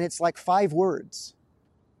 and it's like 5 words.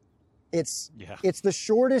 It's the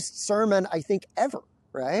shortest sermon I think ever.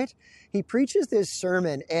 Right? He preaches this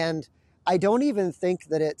sermon, and I don't even think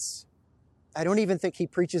he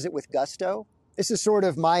preaches it with gusto. This is sort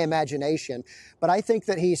of my imagination, but I think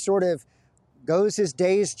that he sort of goes his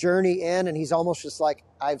day's journey in, and he's almost just like,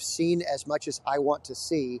 I've seen as much as I want to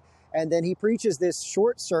see. And then he preaches this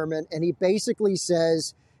short sermon, and he basically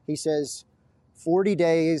says, 40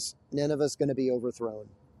 days, Nineveh's going to be overthrown.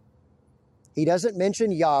 He doesn't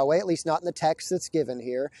mention Yahweh, at least not in the text that's given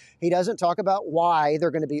here. He doesn't talk about why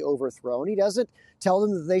they're going to be overthrown. He doesn't tell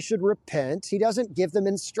them that they should repent. He doesn't give them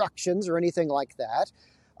instructions or anything like that.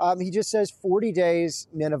 He just says 40 days,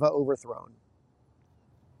 Nineveh overthrown.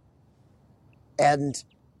 And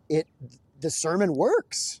the sermon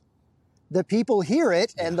works. the people hear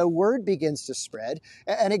it, and the word begins to spread,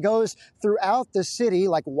 and it goes throughout the city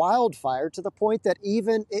like wildfire, to the point that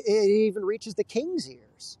it even reaches the king's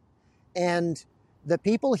ears. And the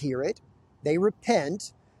people hear it, they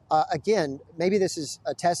repent. Again, maybe this is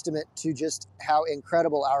a testament to just how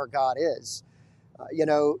incredible our God is.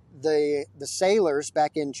 The sailors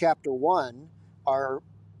back in chapter 1 are,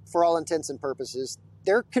 for all intents and purposes,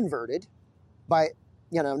 they're converted by,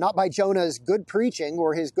 not by Jonah's good preaching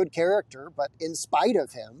or his good character, but in spite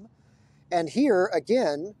of him. And here,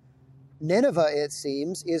 again, Nineveh, it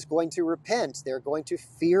seems, is going to repent. They're going to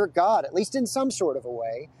fear God, at least in some sort of a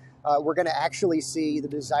way. We're going to actually see the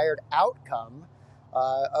desired outcome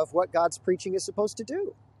of what God's preaching is supposed to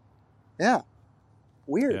do. Yeah.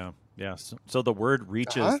 Weird. Yeah. So the word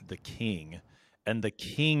reaches the king, and the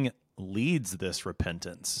king leads this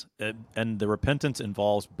repentance. And the repentance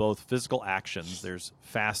involves both physical actions. There's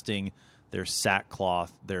fasting, there's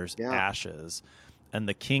sackcloth, there's ashes. And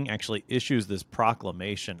the king actually issues this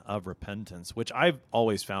proclamation of repentance, which I've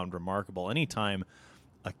always found remarkable. Anytime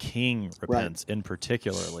a king repents, in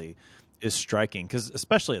particularly, is striking, because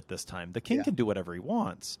especially at this time, the king can do whatever he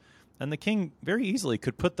wants. And the king very easily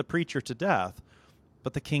could put the preacher to death,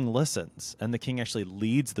 but the king listens, and the king actually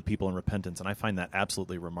leads the people in repentance. And I find that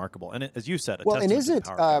absolutely remarkable. And as you said,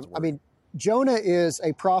 Jonah is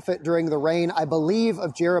a prophet during the reign, I believe,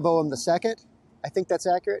 of Jeroboam II. I think that's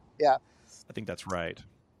accurate. Yeah. I think that's right.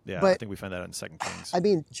 Yeah, but, I think we find that in 2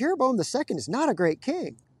 Kings. Jeroboam II is not a great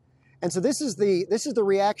king. And so this is the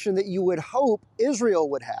reaction that you would hope Israel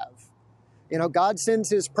would have. God sends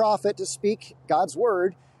his prophet to speak God's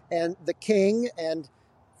word, and the king and,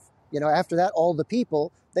 after that, all the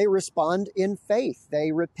people, they respond in faith.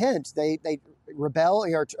 They repent. They rebel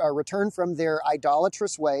or return from their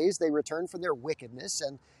idolatrous ways. They return from their wickedness,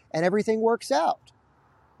 and everything works out.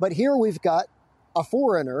 But here we've got a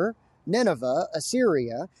foreigner, Nineveh,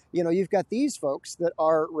 Assyria. You've got these folks that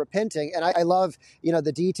are repenting. And I love,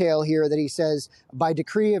 the detail here that he says, by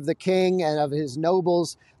decree of the king and of his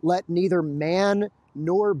nobles, let neither man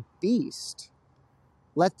nor beast,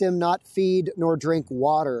 let them not feed nor drink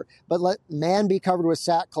water, but let man be covered with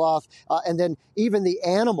sackcloth. And then even the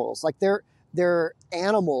animals, like their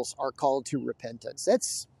animals are called to repentance.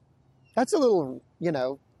 That's a little,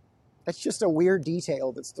 that's just a weird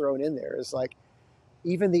detail that's thrown in there. It's like,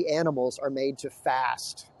 even the animals are made to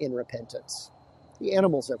fast in repentance. The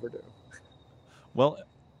animals ever do. Well,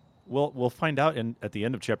 we'll find out at the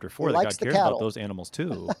end of chapter 4 that God cares about those animals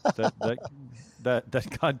too.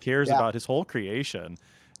 that God cares about his whole creation.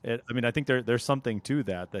 I think there's something to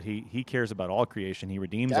that he cares about all creation. He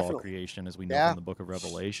redeems all creation, as we know from the book of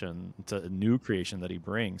Revelation. It's a new creation that he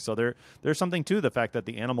brings. So there's something to the fact that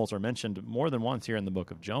the animals are mentioned more than once here in the book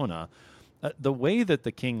of Jonah. The way that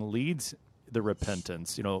the king leads the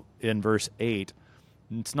repentance, in verse 8,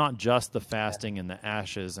 it's not just the fasting and the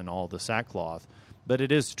ashes and all the sackcloth, but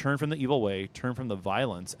it is turn from the evil way, turn from the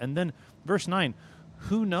violence. And then verse 9,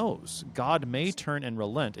 who knows? God may turn and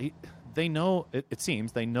relent. They know, it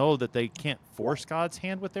seems, they know that they can't force God's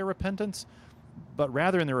hand with their repentance, but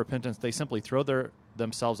rather in their repentance, they simply throw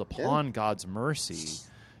themselves upon God's mercy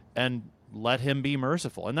and let him be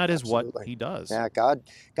merciful. And that is what he does. Yeah, God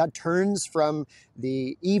turns from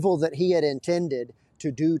the evil that he had intended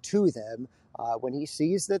to do to them when he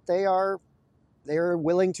sees that they are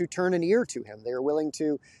willing to turn an ear to him. They are willing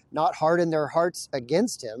to not harden their hearts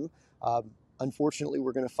against him. Unfortunately,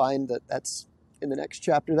 we're going to find that that's in the next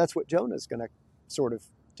chapter. That's what Jonah is going to sort of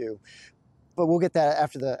do. But we'll get that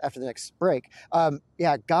after the next break.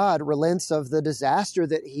 God relents of the disaster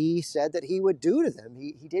that he said that he would do to them.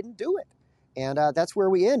 He didn't do it. And that's where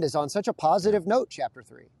we end, is on such a positive note, chapter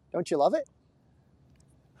 3. Don't you love it?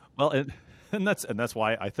 Well, and that's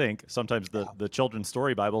why I think sometimes the children's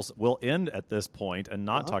story Bibles will end at this point and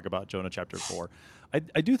not talk about Jonah chapter 4.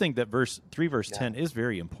 I do think that verse 10 is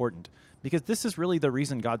very important, because this is really the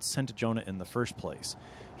reason God sent Jonah in the first place.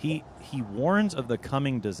 He warns of the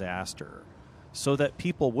coming disaster so that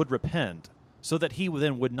people would repent, so that he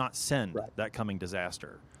then would not send that coming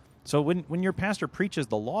disaster. So when your pastor preaches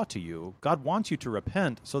the law to you, God wants you to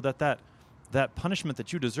repent so that punishment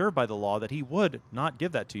that you deserve by the law, that he would not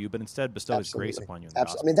give that to you, but instead bestow his grace upon you in the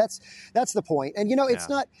gospel. That's the point. And, it's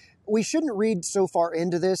not, we shouldn't read so far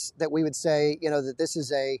into this that we would say, that this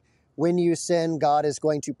is when you sin, God is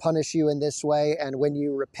going to punish you in this way, and when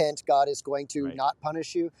you repent, God is going to not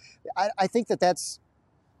punish you. I think that's,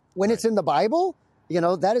 when it's in the Bible,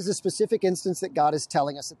 that is a specific instance that God is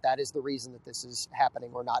telling us that is the reason that this is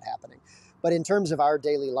happening or not happening. But in terms of our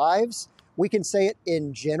daily lives, we can say it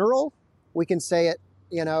in general. We can say it,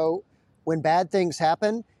 when bad things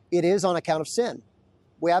happen, it is on account of sin.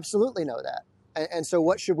 We absolutely know that. And so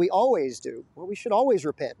what should we always do? Well, we should always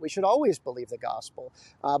repent. We should always believe the gospel.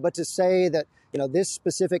 But to say that, this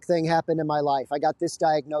specific thing happened in my life, I got this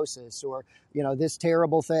diagnosis, or, this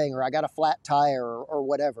terrible thing, or I got a flat tire, or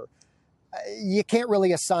whatever, you can't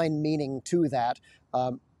really assign meaning to that,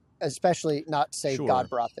 especially not say God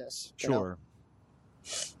brought this. Sure.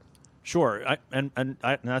 Sure. And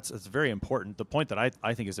that's very important. The point that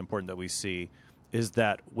I think is important that we see is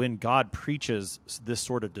that when God preaches this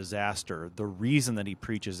sort of disaster, the reason that he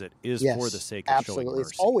preaches it is for the sake of showing mercy.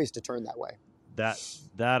 It's always to turn that way. That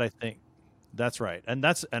I think, that's right. And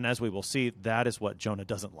as we will see, that is what Jonah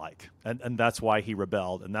doesn't like. And that's why he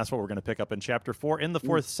rebelled. And that's what we're going to pick up in chapter 4 in the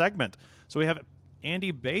fourth segment. So we have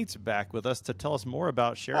Andy Bates back with us to tell us more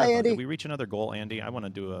about Sharathon. Hi, Andy. Did we reach another goal, Andy? I want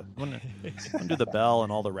to do the bell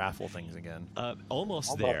and all the raffle things again.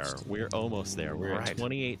 Almost there. We're almost there. We're at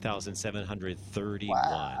 28,731.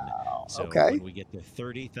 Wow. So okay. When we get to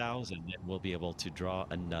 30,000, then we'll be able to draw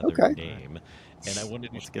another name. And I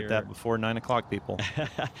wanted to get that before 9 o'clock, people.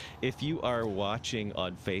 If you are watching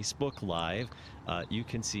on Facebook Live, you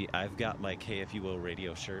can see I've got my KFUO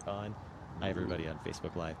radio shirt on. Hi, everybody on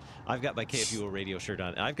Facebook Live. I've got my KFUO radio shirt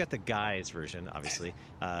on. I've got the guys version, obviously.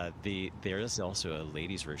 There is also a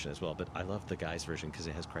ladies version as well, but I love the guys version because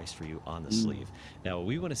it has Christ for You on the sleeve. Now,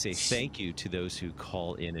 we want to say thank you to those who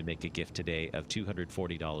call in and make a gift today of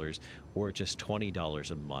 $240 or just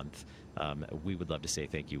 $20 a month. We would love to say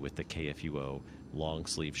thank you with the KFUO long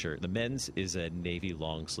sleeve shirt. The men's is a navy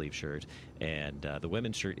long sleeve shirt, and the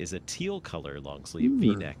women's shirt is a teal color long sleeve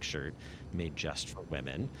V-neck shirt made just for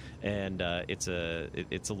women. And it's a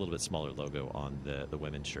little bit smaller logo on the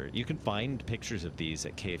women's shirt. You can find pictures of these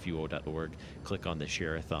at kfuo.org. Click on the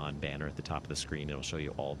Sharathon banner at the top of the screen. It'll show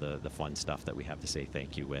you all the fun stuff that we have to say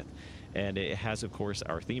thank you with. And it has, of course,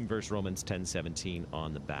 our theme verse, Romans 10:17,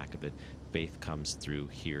 on the back of it. Faith comes through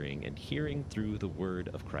hearing, and hearing through the word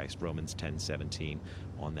of Christ. Romans 10:17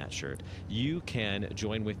 on that shirt. You can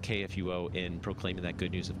join with KFUO in proclaiming that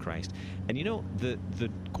good news of Christ. And the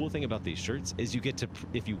cool thing about these shirts is you get to,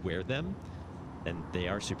 if you wear them, and they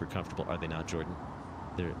are super comfortable, are they not, Jordan?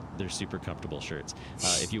 They're super comfortable shirts.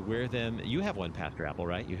 If you wear them, you have one, Pastor Apple,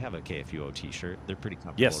 right? You have a KFUO T-shirt. They're pretty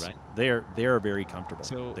comfortable, right? They are very comfortable.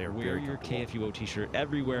 So they're wear your KFUO T-shirt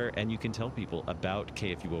everywhere, and you can tell people about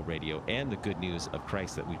KFUO Radio and the good news of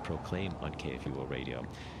Christ that we proclaim on KFUO Radio.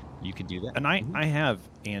 You can do that. And I have,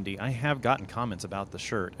 Andy, I have gotten comments about the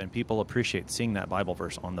shirt, and people appreciate seeing that Bible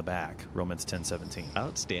verse on the back, Romans 10:17.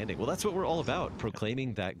 Outstanding. Well, that's what we're all about,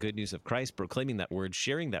 proclaiming that good news of Christ, proclaiming that word,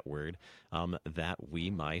 sharing that word,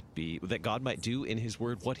 that God might do in his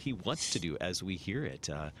word what he wants to do as we hear it,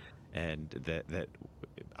 and that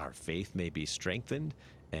our faith may be strengthened.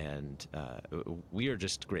 And we are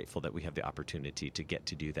just grateful that we have the opportunity to get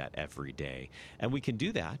to do that every day. And we can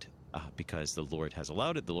do that because the Lord has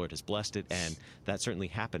allowed it, the Lord has blessed it, and that certainly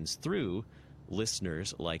happens through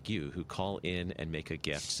listeners like you who call in and make a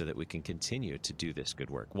gift so that we can continue to do this good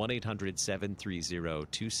work.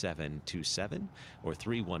 1-800-730-2727 or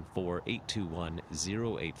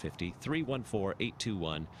 314-821-0850,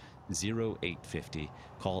 314-821-0850.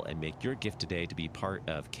 Call and make your gift today to be part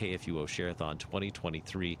of KFUO Sharathon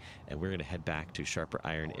 2023, and we're going to head back to Sharper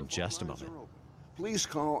Iron in just a moment. Please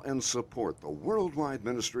call and support the worldwide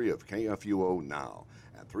ministry of KFUO now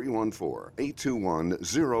at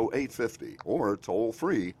 314-821-0850 or toll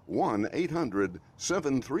free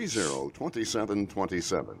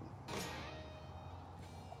 1-800-730-2727.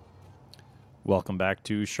 Welcome back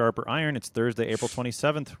to Sharper Iron. It's Thursday, April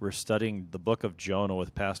 27th. We're studying the book of Jonah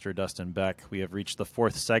with Pastor Dustin Beck. We have reached the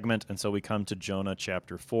fourth segment, and so we come to Jonah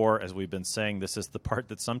chapter 4. As we've been saying, this is the part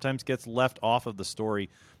that sometimes gets left off of the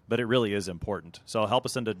story, but it really is important. So help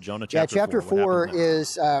us into Jonah chapter 4. Yeah, chapter 4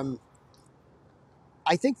 is,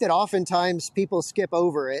 I think that oftentimes people skip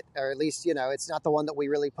over it, or at least, it's not the one that we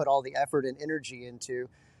really put all the effort and energy into,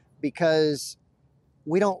 because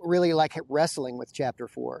we don't really like wrestling with chapter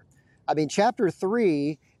 4. I mean, chapter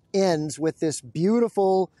 3 ends with this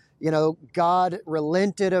beautiful, God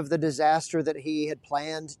relented of the disaster that he had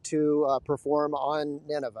planned to perform on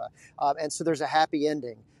Nineveh. And so there's a happy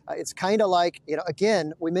ending. It's kind of like,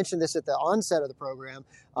 again, we mentioned this at the onset of the program,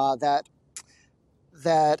 that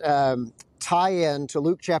tie-in to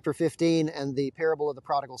Luke chapter 15 and the parable of the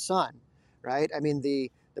prodigal son, right? I mean,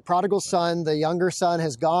 the prodigal son, the younger son,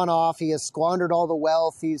 has gone off. He has squandered all the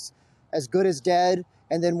wealth. He's as good as dead.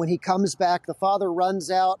 And then when he comes back, the father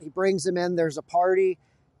runs out. He brings him in. There's a party.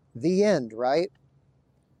 The end, right?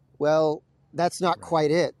 Well, that's not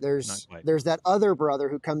quite it. There's that other brother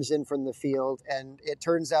who comes in from the field, and it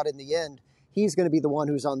turns out in the end, he's going to be the one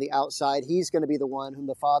who's on the outside. He's going to be the one whom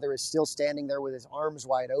the Father is still standing there with his arms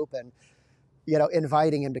wide open,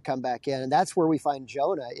 inviting him to come back in. And that's where we find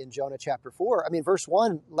Jonah in Jonah chapter 4. I mean, verse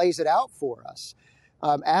 1 lays it out for us.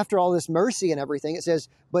 After all this mercy and everything, it says,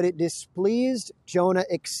 but it displeased Jonah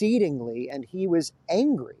exceedingly, and he was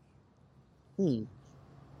angry.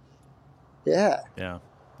 Yeah. Yeah.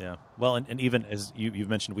 Yeah. Well, and even as you've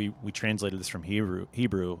mentioned, we translated this from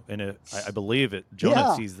Hebrew, and I believe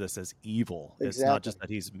Jonah sees this as evil. Exactly. It's not just that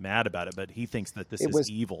he's mad about it, but he thinks that this is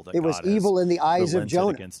evil. That it was God evil in the eyes of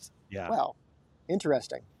Jonah. Yeah. Well,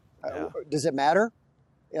 interesting. Yeah. Does it matter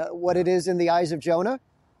what it is in the eyes of Jonah?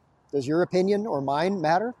 Does your opinion or mine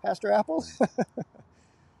matter, Pastor Apple?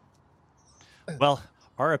 Well,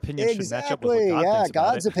 our opinion should match up with what God thinks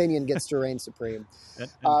about God's it. opinion gets to reign supreme.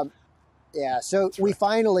 And So right. we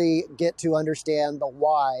finally get to understand the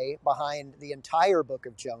why behind the entire book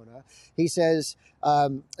of Jonah. He says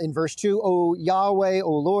in verse 2, O Yahweh,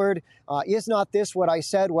 O Lord, is not this what I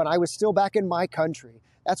said when I was still back in my country?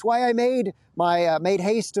 That's why I made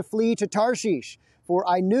haste to flee to Tarshish. For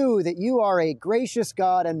I knew that you are a gracious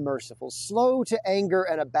God and merciful, slow to anger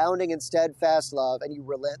and abounding in steadfast love, and you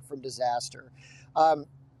relent from disaster.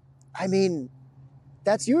 I mean,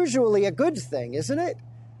 that's usually a good thing, isn't it?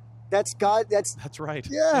 That's God. That's right.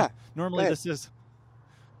 Yeah. Normally, this is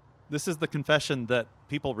the confession that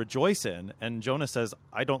people rejoice in, and Jonah says,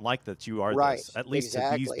 "I don't like that you are right. this." At least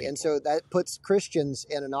exactly. to these people. And so that puts Christians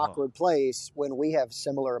in an awkward place when we have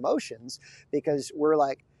similar emotions, because we're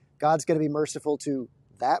like, God's going to be merciful to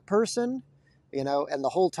that person, and the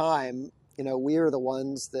whole time, we are the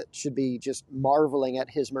ones that should be just marveling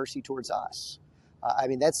at his mercy towards us. I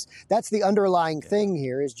mean, that's the underlying thing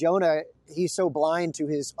here is Jonah, he's so blind to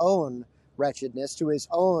his own wretchedness, to his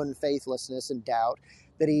own faithlessness and doubt,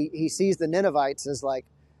 that he sees the Ninevites as like,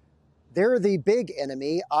 they're the big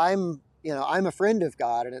enemy. I'm a friend of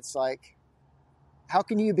God. And it's like, how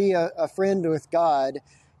can you be a friend with God,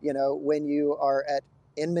 when you are at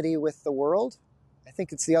enmity with the world? I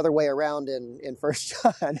think it's the other way around in 1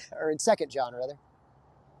 John, or in 2 John, rather.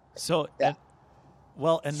 So, yeah.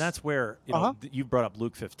 And that's where, you brought up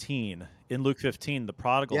Luke 15. In Luke 15, the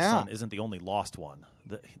prodigal son isn't the only lost one.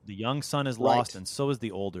 The young son is lost, and so is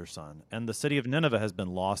the older son. And the city of Nineveh has been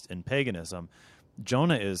lost in paganism.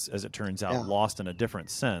 Jonah is, as it turns out, lost in a different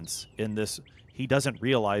sense. In this, he doesn't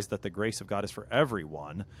realize that the grace of God is for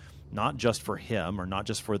everyone, not just for him or not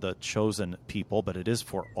just for the chosen people, but it is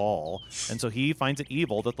for all. And so he finds it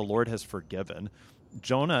evil that the Lord has forgiven.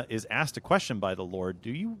 Jonah is asked a question by the Lord.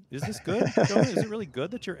 Is this good, Jonah? Is it really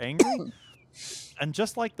good that you're angry? And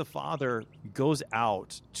just like the father goes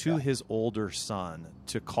out to his older son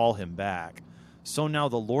to call him back, so now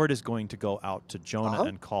the Lord is going to go out to Jonah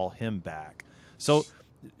and call him back. So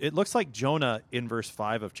it looks like Jonah in verse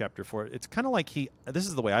 5 of chapter 4, it's kind of like this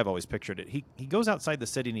is the way I've always pictured it. He goes outside the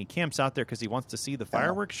city and he camps out there because he wants to see the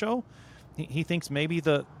fireworks show. He thinks maybe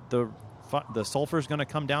the sulfur is going to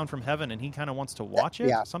come down from heaven, and he kind of wants to watch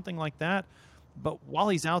it, something like that. But while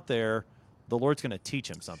he's out there, the Lord's going to teach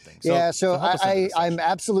him something. So I'm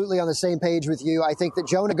absolutely on the same page with you. I think that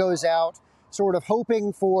Jonah goes out sort of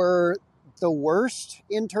hoping for the worst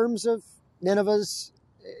in terms of Nineveh's,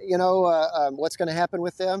 what's going to happen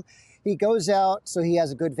with them. He goes out so he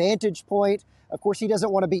has a good vantage point. Of course, he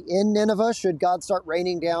doesn't want to be in Nineveh should God start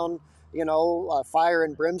raining down fire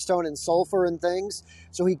and brimstone and sulfur and things.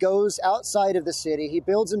 So he goes outside of the city. He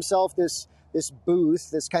builds himself this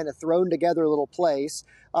booth, this kind of thrown together little place.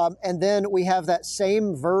 And then we have that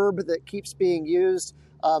same verb that keeps being used,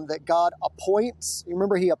 that God appoints. You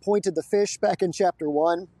remember he appointed the fish back in chapter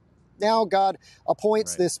 1. Now God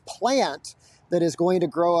appoints this plant that is going to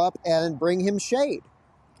grow up and bring him shade.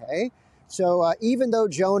 Okay. So even though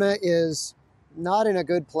Jonah is not in a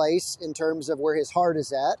good place in terms of where his heart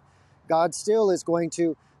is at, God still is going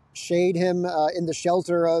to shade him in the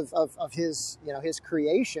shelter of his, his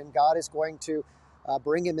creation. God is going to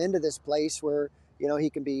bring him into this place where, he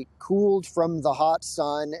can be cooled from the hot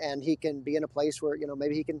sun, and he can be in a place where,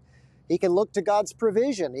 maybe he can look to God's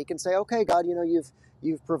provision. He can say, okay, God,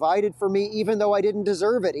 you've provided for me, even though I didn't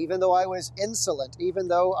deserve it, even though I was insolent, even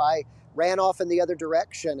though I ran off in the other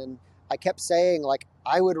direction. And I kept saying, like,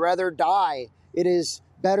 I would rather die. It is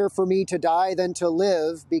better for me to die than to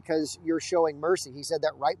live because you're showing mercy. He said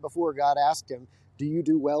that right before God asked him, do you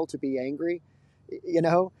do well to be angry?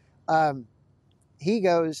 He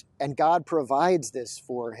goes and God provides this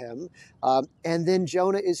for him. And then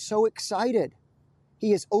Jonah is so excited.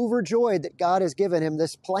 He is overjoyed that God has given him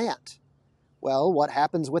this plant. Well, what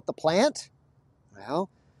happens with the plant?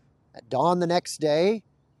 Well, at dawn the next day,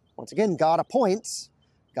 once again, God appoints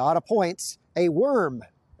a worm.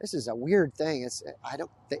 this is a weird thing.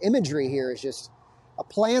 The imagery here is just a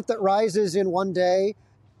plant that rises in one day,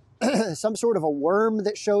 some sort of a worm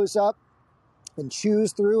that shows up and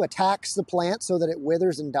chews through, attacks the plant so that it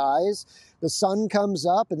withers and dies. The sun comes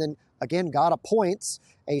up, and then again, God appoints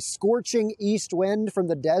a scorching east wind from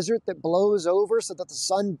the desert that blows over so that the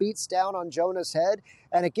sun beats down on Jonah's head.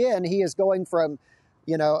 And again, he is going from,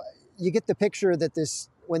 you get the picture that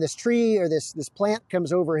when this tree or this plant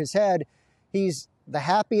comes over his head, he's the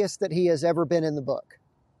happiest that he has ever been in the book.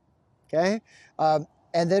 Okay?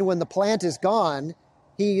 And then when the plant is gone,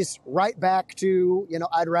 he's right back to,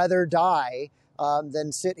 I'd rather die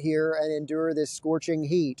than sit here and endure this scorching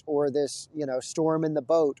heat or this, storm in the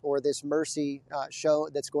boat or this mercy show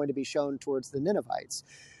that's going to be shown towards the Ninevites.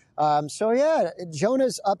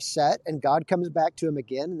 Jonah's upset, and God comes back to him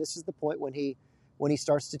again. And this is the point when he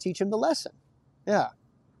starts to teach him the lesson. Yeah.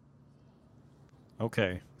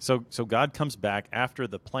 Okay. So God comes back after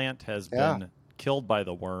the plant has been killed by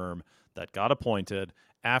the worm that God appointed,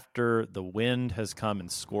 after the wind has come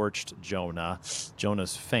and scorched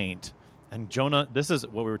Jonah's faint. And Jonah, this is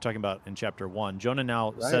what we were talking about in chapter 1. Jonah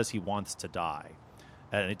now says he wants to die,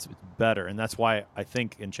 and it's better. And that's why I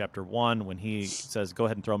think in chapter 1, when he says, go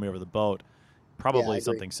ahead and throw me over the boat, probably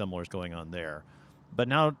something similar is going on there. But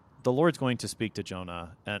now the Lord's going to speak to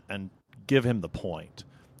Jonah and give him the point.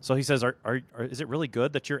 So he says, is it really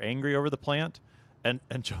good that you're angry over the plant? And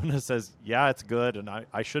Jonah says, yeah, it's good, and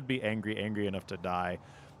I should be angry enough to die.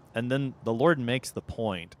 And then the Lord makes the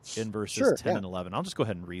point in verses 10 and 11. I'll just go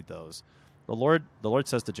ahead and read those. The Lord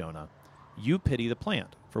says to Jonah, you pity the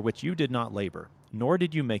plant for which you did not labor, nor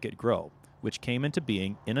did you make it grow, which came into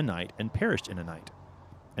being in a night and perished in a night.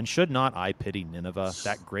 And should not I pity Nineveh,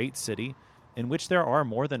 that great city, in which there are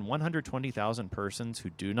more than 120,000 persons who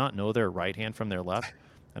do not know their right hand from their left,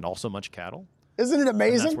 and also much cattle? Isn't it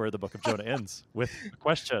amazing? And that's where the book of Jonah ends, with a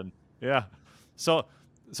question. Yeah. So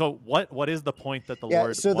what is the point that the Lord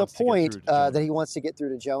wants to get through to Jonah? So the point that he wants to get through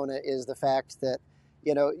to Jonah is the fact that,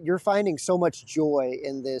 you're finding so much joy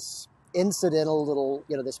in this incidental little,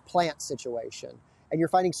 this plant situation, and you're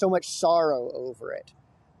finding so much sorrow over it.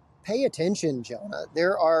 Pay attention, Jonah.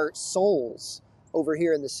 There are souls over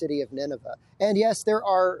here in the city of Nineveh. And yes, there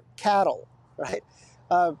are cattle, right?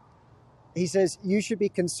 He says, you should be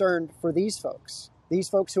concerned for these folks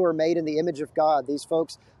who are made in the image of God, these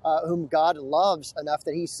folks whom God loves enough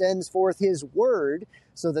that he sends forth his word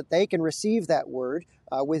so that they can receive that word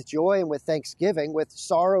with joy and with thanksgiving, with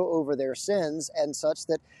sorrow over their sins, and such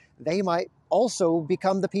that they might also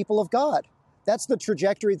become the people of God. That's the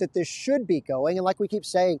trajectory that this should be going. And like we keep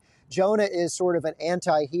saying, Jonah is sort of an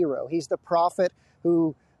anti-hero. He's the prophet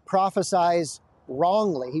who prophesies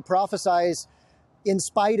wrongly. He prophesies in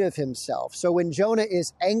spite of himself. So when Jonah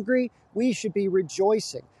is angry, we should be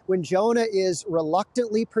rejoicing. When Jonah is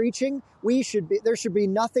reluctantly preaching, there should be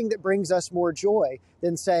nothing that brings us more joy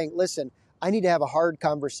than saying, listen, I need to have a hard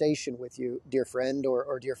conversation with you, dear friend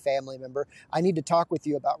or dear family member. I need to talk with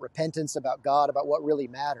you about repentance, about God, about what really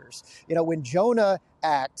matters. When Jonah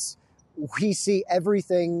acts, we see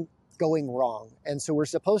everything going wrong. And so we're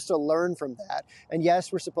supposed to learn from that. And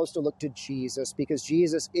yes, we're supposed to look to Jesus, because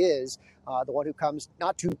Jesus is the one who comes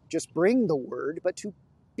not to just bring the word, but to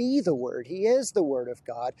be the word. He is the word of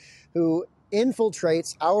God who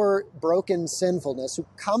infiltrates our broken sinfulness, who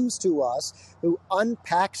comes to us, who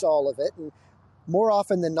unpacks all of it. And more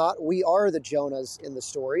often than not, we are the Jonahs in the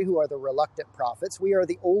story, who are the reluctant prophets. We are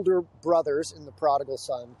the older brothers in the prodigal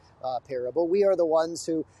son parable. We are the ones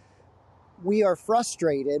who we are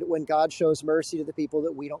frustrated when God shows mercy to the people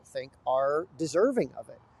that we don't think are deserving of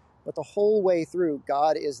it. But the whole way through,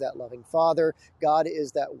 God is that loving Father. God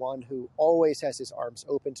is that one who always has his arms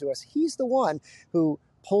open to us. He's the one who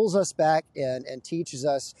pulls us back in and teaches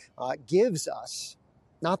us, gives us,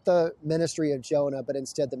 not the ministry of Jonah, but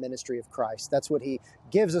instead the ministry of Christ. That's what he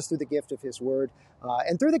gives us through the gift of his word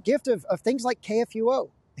and through the gift of things like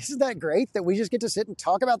KFUO. Isn't that great that we just get to sit and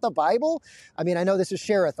talk about the Bible? I mean, I know this is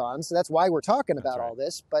Sharathon, so that's why we're talking about all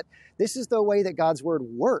this, but this is the way that God's word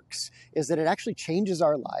works, is that it actually changes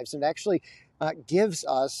our lives and actually gives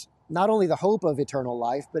us not only the hope of eternal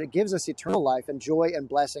life, but it gives us eternal life and joy and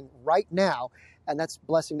blessing right now. And that's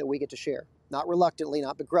blessing that we get to share, not reluctantly,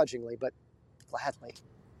 not begrudgingly, but gladly.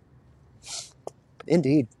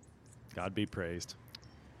 Indeed. God be praised.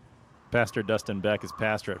 Pastor Dustin Beck is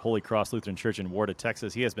pastor at Holy Cross Lutheran Church in Warda,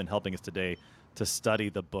 Texas. He has been helping us today to study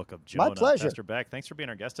the book of Jonah. My pleasure. Pastor Beck, thanks for being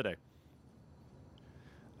our guest today.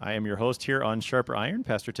 I am your host here on Sharper Iron,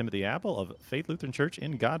 Pastor Timothy Apple of Faith Lutheran Church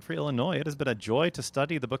in Godfrey, Illinois. It has been a joy to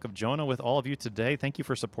study the book of Jonah with all of you today. Thank you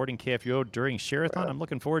for supporting KFUO during Sharathon. I'm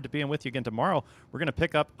looking forward to being with you again tomorrow. We're going to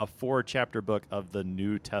pick up a 4-chapter book of the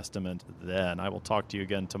New Testament then. I will talk to you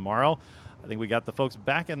again tomorrow. I think we got the folks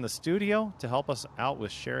back in the studio to help us out with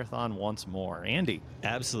Sharathon once more. Andy.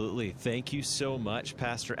 Absolutely. Thank you so much,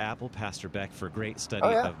 Pastor Apple, Pastor Beck, for a great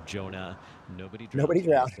study of Jonah. Nobody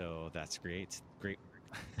drowned. So that's great. Great.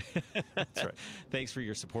 That's right. Thanks for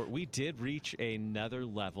your support. We did reach another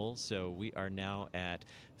level, so we are now at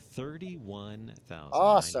 31,000.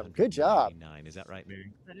 Awesome. Good job. Is that right,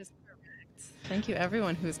 Mary? That is correct. Thank you,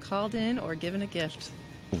 everyone who's called in or given a gift.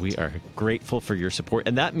 We are grateful for your support,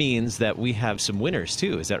 and that means that we have some winners,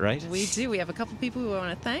 too. Is that right? We do. We have a couple people we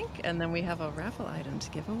want to thank, and then we have a raffle item to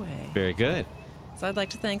give away. Very good. So I'd like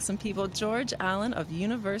to thank some people. George Allen of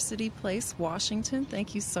University Place, Washington.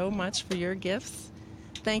 Thank you so much for your gifts.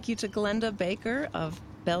 Thank you to Glenda Baker of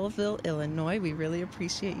Belleville, Illinois. We really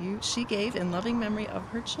appreciate you. She gave in loving memory of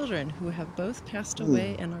her children who have both passed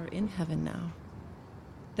away and are in heaven now.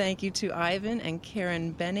 Thank you to Ivan and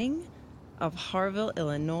Karen Benning of Harville,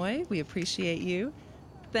 Illinois. We appreciate you.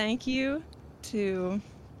 Thank you to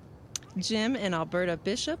Jim and Alberta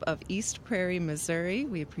Bishop of East Prairie, Missouri.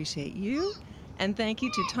 We appreciate you. And thank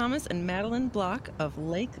you to Thomas and Madeline Block of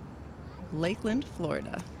Lakeland,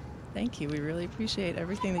 Florida. Thank you. We really appreciate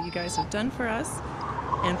everything that you guys have done for us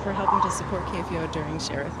and for helping to support KFUO during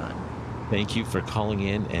Sharathon. Thank you for calling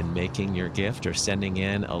in and making your gift or sending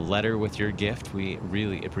in a letter with your gift. We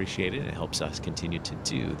really appreciate it. It helps us continue to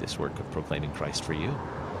do this work of proclaiming Christ for you.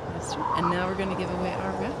 That's true. And now we're going to give away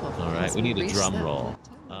our raffle. All right. We need a drum roll.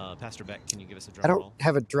 Pastor Beck, can you give us a drum roll? I don't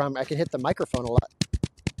have a drum. I can hit the microphone a lot.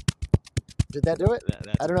 Did that do it?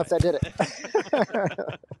 I don't know if that did it.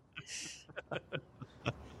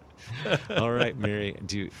 All right, Mary,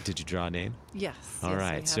 did you draw a name? Yes. All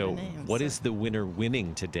right. So what is the winner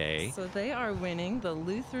winning today? So they are winning the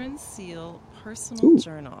Lutheran Seal Personal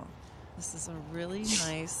Journal. This is a really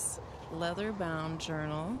nice leather-bound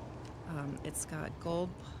journal. It's got gold.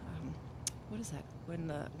 What is that?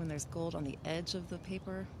 When there's gold on the edge of the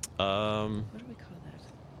paper? What do we call that?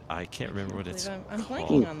 I can't remember what it's called. I'm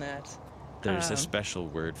blanking on that. There's a special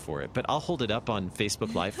word for it, but I'll hold it up on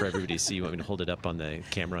Facebook Live for everybody to see. You want me to hold it up on the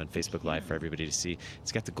camera on Facebook Live for everybody to see?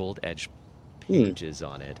 It's got the gold edge pages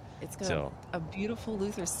on it. It's got a beautiful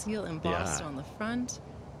Luther seal embossed on the front,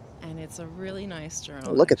 and it's a really nice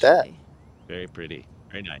journal. Look at that. Very pretty.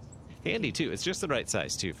 Very nice. Handy, too. It's just the right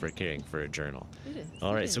size, too, for carrying for a journal. It is.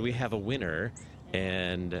 All right, so we have a winner,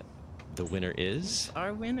 and the winner is?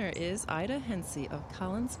 Our winner is Ida Hensey of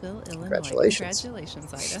Collinsville, Illinois.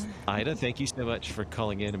 Congratulations, Ida. Ida, thank you so much for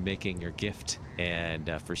calling in and making your gift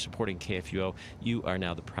and for supporting KFUO. You are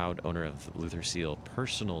now the proud owner of Luther Seal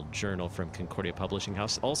Personal Journal from Concordia Publishing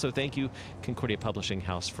House. Also, thank you, Concordia Publishing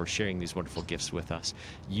House, for sharing these wonderful gifts with us.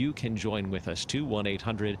 You can join with us, too,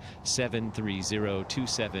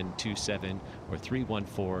 1-800-730-2727 or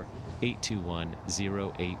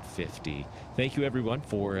 314-821-0850. Thank you, everyone,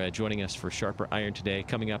 for joining us for Sharper Iron today.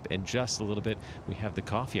 Coming up in just a little bit, we have the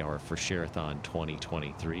coffee hour for Sharathon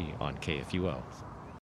 2023 on KFUO.